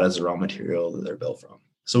literally fat as the raw material that they're built from.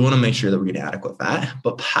 So we want to make sure that we're getting adequate fat.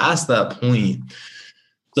 But past that point,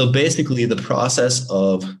 so basically the process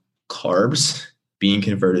of carbs being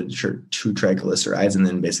converted to triglycerides and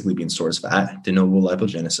then basically being stored as fat, de novo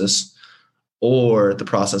lipogenesis, or the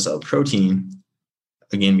process of protein,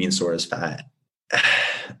 again, being stored as fat.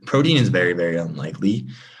 Protein is very, very unlikely.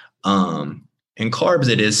 And carbs,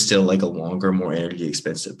 it is still like a longer, more energy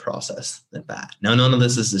expensive process than fat. Now, none of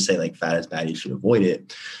this is to say like fat is bad, you should avoid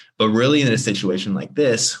it. But really in a situation like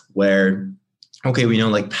this where, okay, we know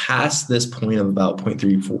like past this point of about 0.3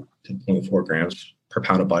 to 0.4 grams per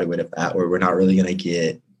pound of body weight of fat, where we're not really going to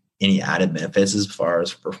get any added benefits as far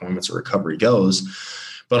as performance or recovery goes.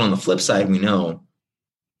 But on the flip side, we know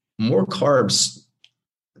more carbs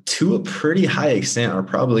to a pretty high extent are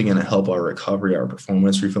probably going to help our recovery, our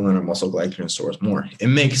performance, refilling our muscle glycogen stores more. It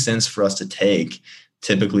makes sense for us to take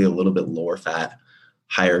typically a little bit lower fat,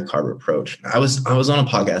 higher carb approach. I was on a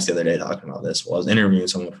podcast the other day talking about this. Well, I was interviewing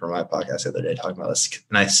someone for my podcast the other day talking about this.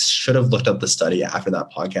 And I should have looked up the study after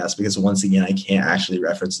that podcast because once again, I can't actually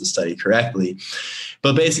reference the study correctly.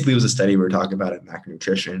 But basically it was a study we were talking about in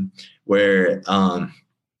macronutrition where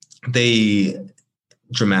they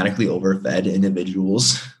dramatically overfed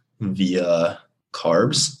individuals via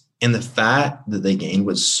carbs, and the fat that they gained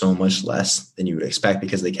was so much less than you would expect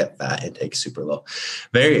because they kept fat intake super low.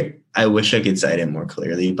 I wish I could cite it more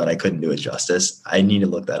clearly, but I couldn't do it justice. I need to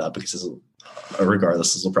look that up because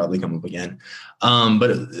regardless, this will probably come up again.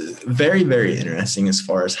 But very, very interesting as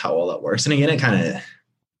far as how all that works. And again, it kind of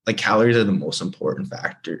like calories are the most important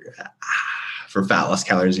factor. For fat loss,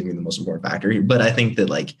 calories are going to be the most important factor. But I think that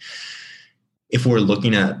like if we're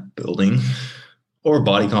looking at building or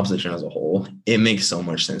body composition as a whole, it makes so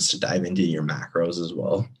much sense to dive into your macros as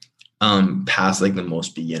well, past like the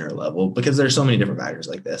most beginner level, because there's so many different factors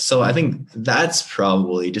like this. So I think that's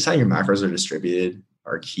probably just how your macros are distributed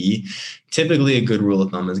are key. Typically a good rule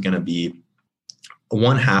of thumb is going to be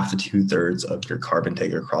 1/2 to 2/3 of your carb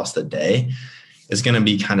intake across the day is going to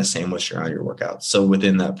be kind of sandwiched around your workout. So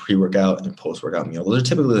within that pre-workout and post-workout meal, those are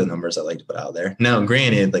typically the numbers I like to put out there. Now,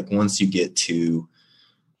 granted, like once you get to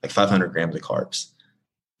like 500 grams of carbs,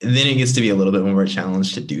 then it gets to be a little bit more of a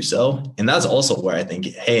challenge to do so. And that's also where I think,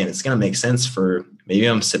 hey, and it's going to make sense for maybe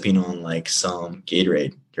I'm sipping on like some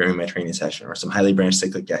Gatorade during my training session or some highly branched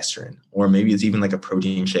cyclic dextrin, or maybe it's even like a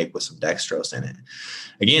protein shake with some dextrose in it.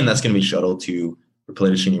 Again, that's going to be shuttled to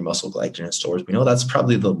replenishing your muscle glycogen stores, we know that's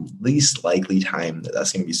probably the least likely time that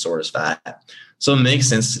that's going to be stored as fat. So it makes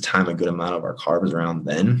sense to time a good amount of our carbs around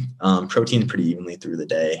then. Protein pretty evenly through the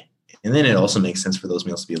day. And then it also makes sense for those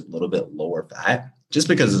meals to be a little bit lower fat, just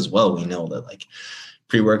because as well, we know that like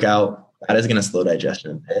pre-workout, that is going to slow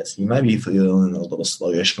digestion a bit. So you might be feeling a little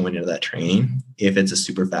sluggish going into that training if it's a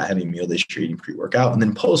super fat heavy meal that you're eating pre-workout. And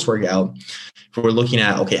then post-workout, if we're looking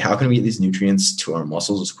at, okay, how can we get these nutrients to our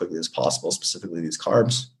muscles as quickly as possible, specifically these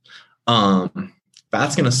carbs?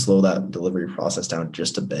 Fat's going to slow that delivery process down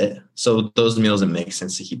just a bit. So those meals, it makes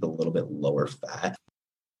sense to keep a little bit lower fat.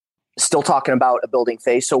 Still talking about a building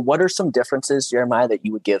phase. So what are some differences, Jeremiah, that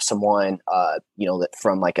you would give someone, that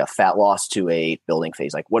from like a fat loss to a building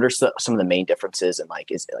phase? Like what are some of the main differences, and like,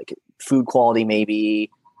 is it like food quality, maybe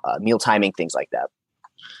meal timing, things like that?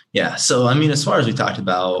 Yeah. So, I mean, as far as we talked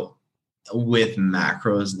about with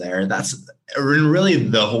macros there, that's really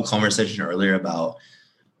the whole conversation earlier about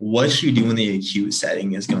what you do in the acute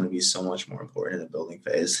setting is going to be so much more important in the building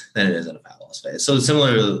phase than it is in a fat loss phase. So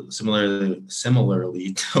similarly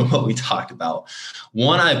to what we talked about,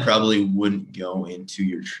 one, I probably wouldn't go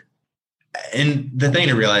into and the thing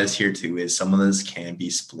to realize here too is some of this can be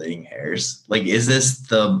splitting hairs. Like, is this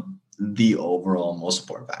the overall most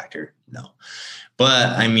important factor? No. But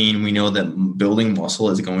I mean, we know that building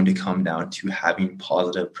muscle is going to come down to having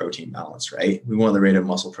positive protein balance, right? We want the rate of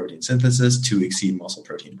muscle protein synthesis to exceed muscle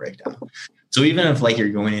protein breakdown. So even if like you're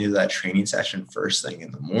going into that training session first thing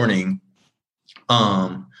in the morning,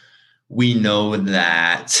 we know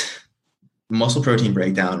that muscle protein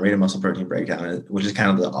breakdown, rate of muscle protein breakdown, which is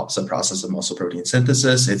kind of the opposite process of muscle protein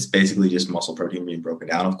synthesis. It's basically just muscle protein being broken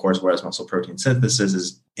down, of course, whereas muscle protein synthesis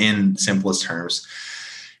is, in simplest terms,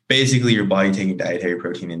 basically your body taking dietary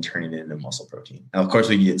protein and turning it into muscle protein. Now, of course,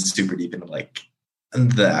 we get super deep into like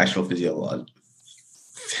the actual physiology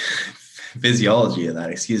of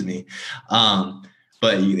that,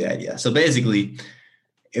 but you get the idea. So basically,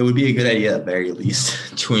 it would be a good idea at very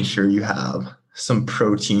least to ensure you have some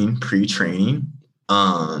protein pre-training. We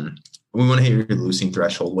want to hit your leucine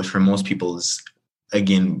threshold, which for most people is,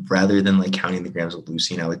 again, rather than like counting the grams of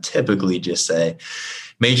leucine, I would typically just say,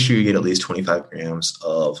 make sure you get at least 25 grams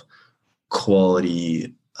of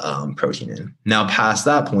quality protein in. Now, past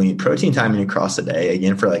that point, protein timing across the day,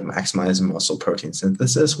 again, for like maximizing muscle protein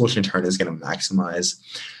synthesis, which in turn is going to maximize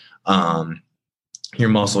your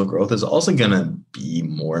muscle growth, is also going to be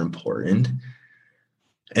more important.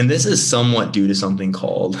 And this is somewhat due to something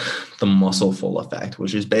called the muscle full effect,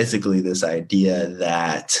 which is basically this idea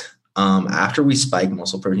that after we spike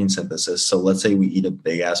muscle protein synthesis, so let's say we eat a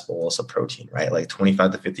big ass bolus of protein, right? Like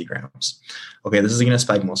 25 to 50 grams. Okay, this is going to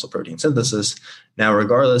spike muscle protein synthesis. Now,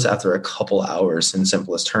 regardless, after a couple hours, in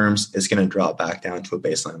simplest terms, it's going to drop back down to a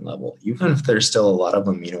baseline level. Even if there's still a lot of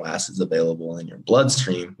amino acids available in your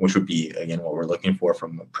bloodstream, which would be, again, what we're looking for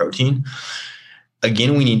from a protein.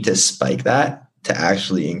 Again, we need to spike that to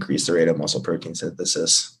actually increase the rate of muscle protein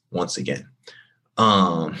synthesis once again.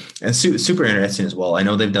 And super interesting as well. I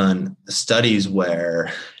know they've done studies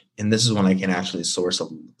where, and this is when I can actually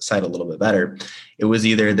cite a little bit better. It was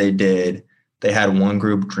either they had one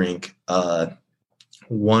group drink a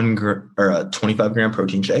 25 gram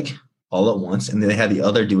protein shake all at once, and then they had the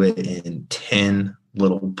other do it in 10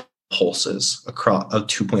 little pulses of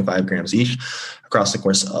 2.5 grams each across the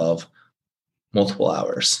course of multiple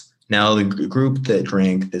hours. Now, the group that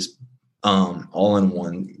drank this all in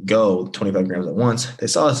one go, 25 grams at once, they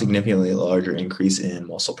saw a significantly larger increase in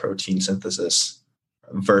muscle protein synthesis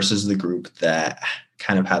versus the group that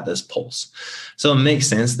kind of had this pulse. So it makes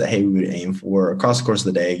sense that, hey, we would aim for across the course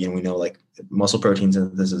of the day. Again, we know like muscle protein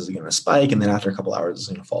synthesis is going to spike, and then after a couple hours, it's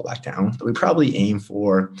going to fall back down. But we probably aim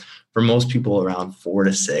for most people around 4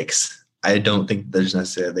 to 6. I don't think there's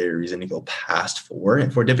necessarily a reason to go past 4.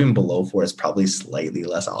 If we're dipping below 4, it's probably slightly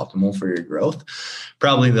less optimal for your growth.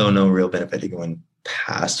 Probably, though, no real benefit to going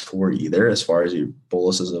past 4 either as far as your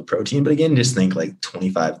boluses of protein. But again, just think like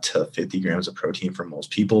 25 to 50 grams of protein for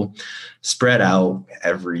most people spread out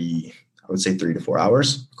every, I would say 3 to 4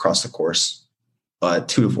 hours across the course. 2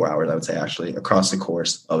 to 4 hours, I would say, actually, across the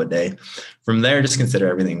course of a day. From there, just consider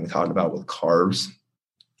everything we talked about with carbs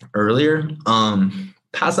earlier.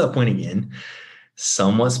 Past that point again,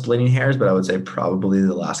 somewhat splitting hairs, but I would say probably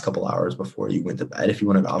the last couple hours before you went to bed, if you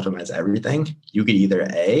wanted to optimize everything, you could either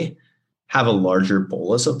A, have a larger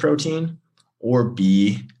bolus of protein, or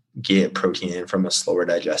B, get protein in from a slower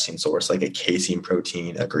digesting source, like a casein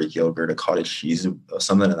protein, a Greek yogurt, a cottage cheese,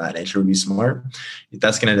 something of that nature would be smart.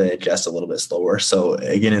 That's going to digest a little bit slower. So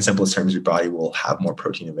again, in simplest terms, your body will have more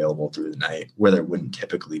protein available through the night where there wouldn't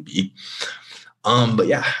typically be. But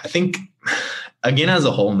yeah, I think, again, as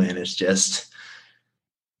a whole, man, it's just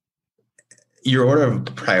your order of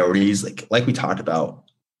priorities, like we talked about,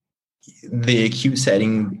 the acute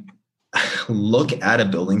setting, look at a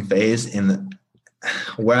building phase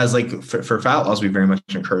whereas like for fat loss, we very much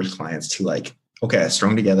encourage clients to like, okay, I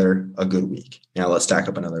strung together a good week. Now let's stack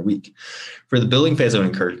up another week. For the building phase, I would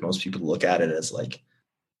encourage most people to look at it as like,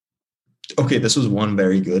 okay, this was one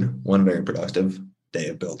very good, one very productive day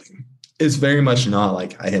of building. It's very much not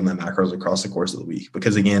like I hit my macros across the course of the week,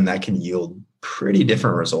 because again, that can yield pretty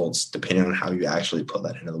different results depending on how you actually put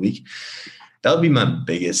that into the week. That would be my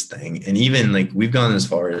biggest thing. And even like we've gone as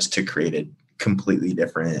far as to create a completely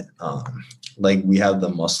different, like we have the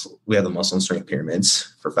muscle and strength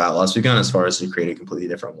pyramids for fat loss. We've gone as far as to create a completely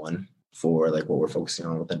different one for like what we're focusing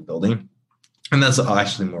on within building. And that's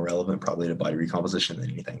actually more relevant probably to body recomposition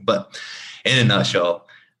than anything. But in a nutshell,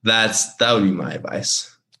 that would be my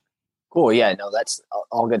advice. Cool. Yeah, no, that's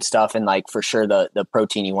all good stuff. And like for sure, the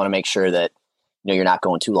protein, you want to make sure that, you know, you're not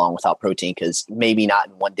going too long without protein, because maybe not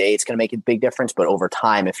in one day it's going to make a big difference, but over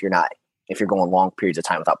time, if you're going long periods of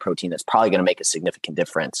time without protein, that's probably going to make a significant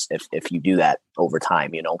difference if you do that over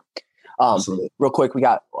time, you know. Real quick, we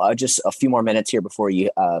got just a few more minutes here before we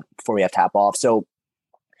have to tap off. So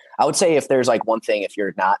I would say if there's like one thing, if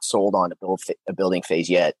you're not sold on a building phase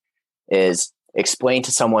yet, is explain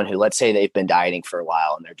to someone who, let's say they've been dieting for a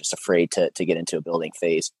while and they're just afraid to get into a building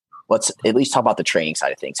phase. Let's at least talk about the training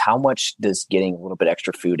side of things. How much does getting a little bit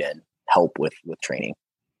extra food in help with training?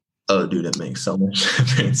 Oh, dude, it makes so much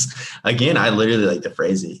difference. Again, I literally like to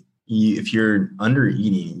phrase it. If you're under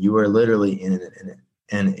eating, you are literally in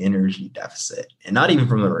an energy deficit, and not even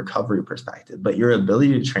from the recovery perspective, but your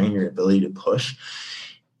ability to train, your ability to push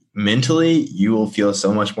mentally, you will feel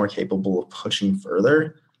so much more capable of pushing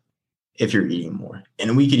further if you're eating more.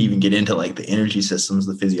 And we could even get into like the energy systems,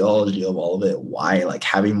 the physiology of all of it, why like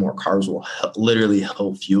having more carbs will literally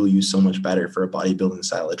help fuel you so much better for a bodybuilding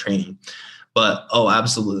style of training. But oh,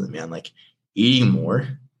 absolutely, man. Like eating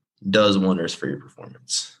more does wonders for your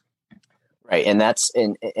performance. Right. And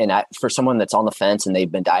for someone that's on the fence and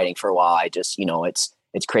they've been dieting for a while, I just, you know, it's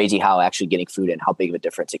crazy how actually getting food in, how big of a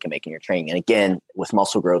difference it can make in your training. And again, with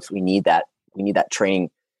muscle growth, we need that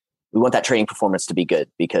training. We want that training performance to be good,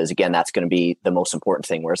 because again, that's going to be the most important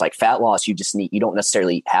thing. Whereas like fat loss, you don't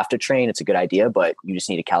necessarily have to train. It's a good idea, but you just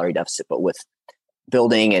need a calorie deficit. But with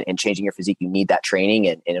building and changing your physique, you need that training.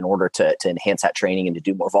 And in order to enhance that training and to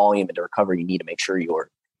do more volume and to recover, you need to make sure you're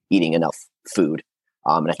eating enough food.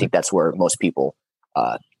 And I think that's where most people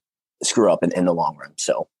screw up in the long run.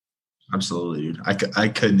 So absolutely, dude. I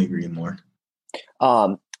couldn't agree more.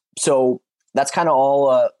 So that's kind of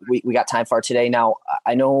all we got time for today. Now,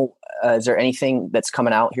 I know, is there anything that's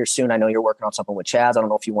coming out here soon? I know you're working on something with Chaz. I don't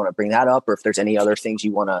know if you want to bring that up or if there's any other things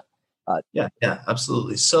you want to. Yeah,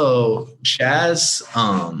 absolutely. So Chaz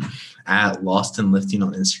at Lost in Lifting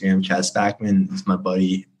on Instagram, Chaz Spackman is my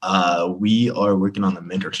buddy. We are working on the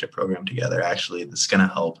mentorship program together. Actually, this is going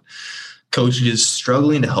to help coaches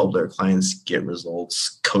struggling to help their clients get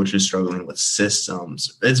results, coaches struggling with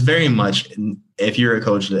systems. It's very much, if you're a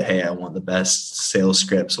coach that, hey, I want the best sales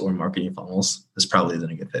scripts or marketing funnels, this probably isn't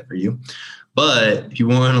a good fit for you. But if you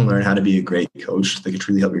want to learn how to be a great coach that can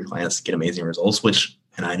truly help your clients get amazing results, which,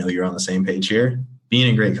 and I know you're on the same page here,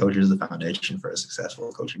 being a great coach is the foundation for a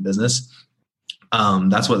successful coaching business.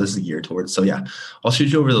 That's what this is geared towards. So yeah, I'll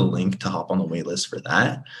shoot you over the link to hop on the wait list for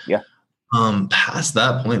that. Yeah. Past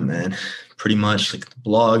that point, man, pretty much like the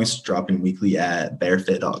blogs dropping weekly at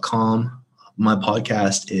bearfit.com. My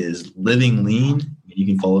podcast is Living Lean. You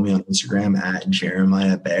can follow me on Instagram at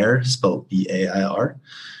Jeremiah Bear, spelled B-A-I-R.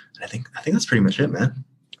 And I think that's pretty much it, man.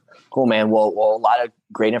 Cool, man. Well, a lot of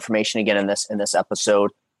great information again in this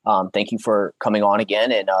episode. Thank you for coming on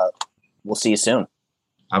again, and we'll see you soon.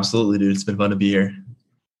 Absolutely, dude. It's been fun to be here.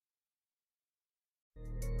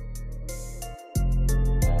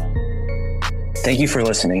 Thank you for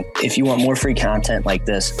listening. If you want more free content like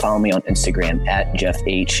this, follow me on Instagram at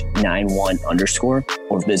JeffH91_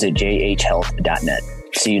 or visit jhhealth.net.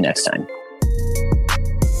 See you next time.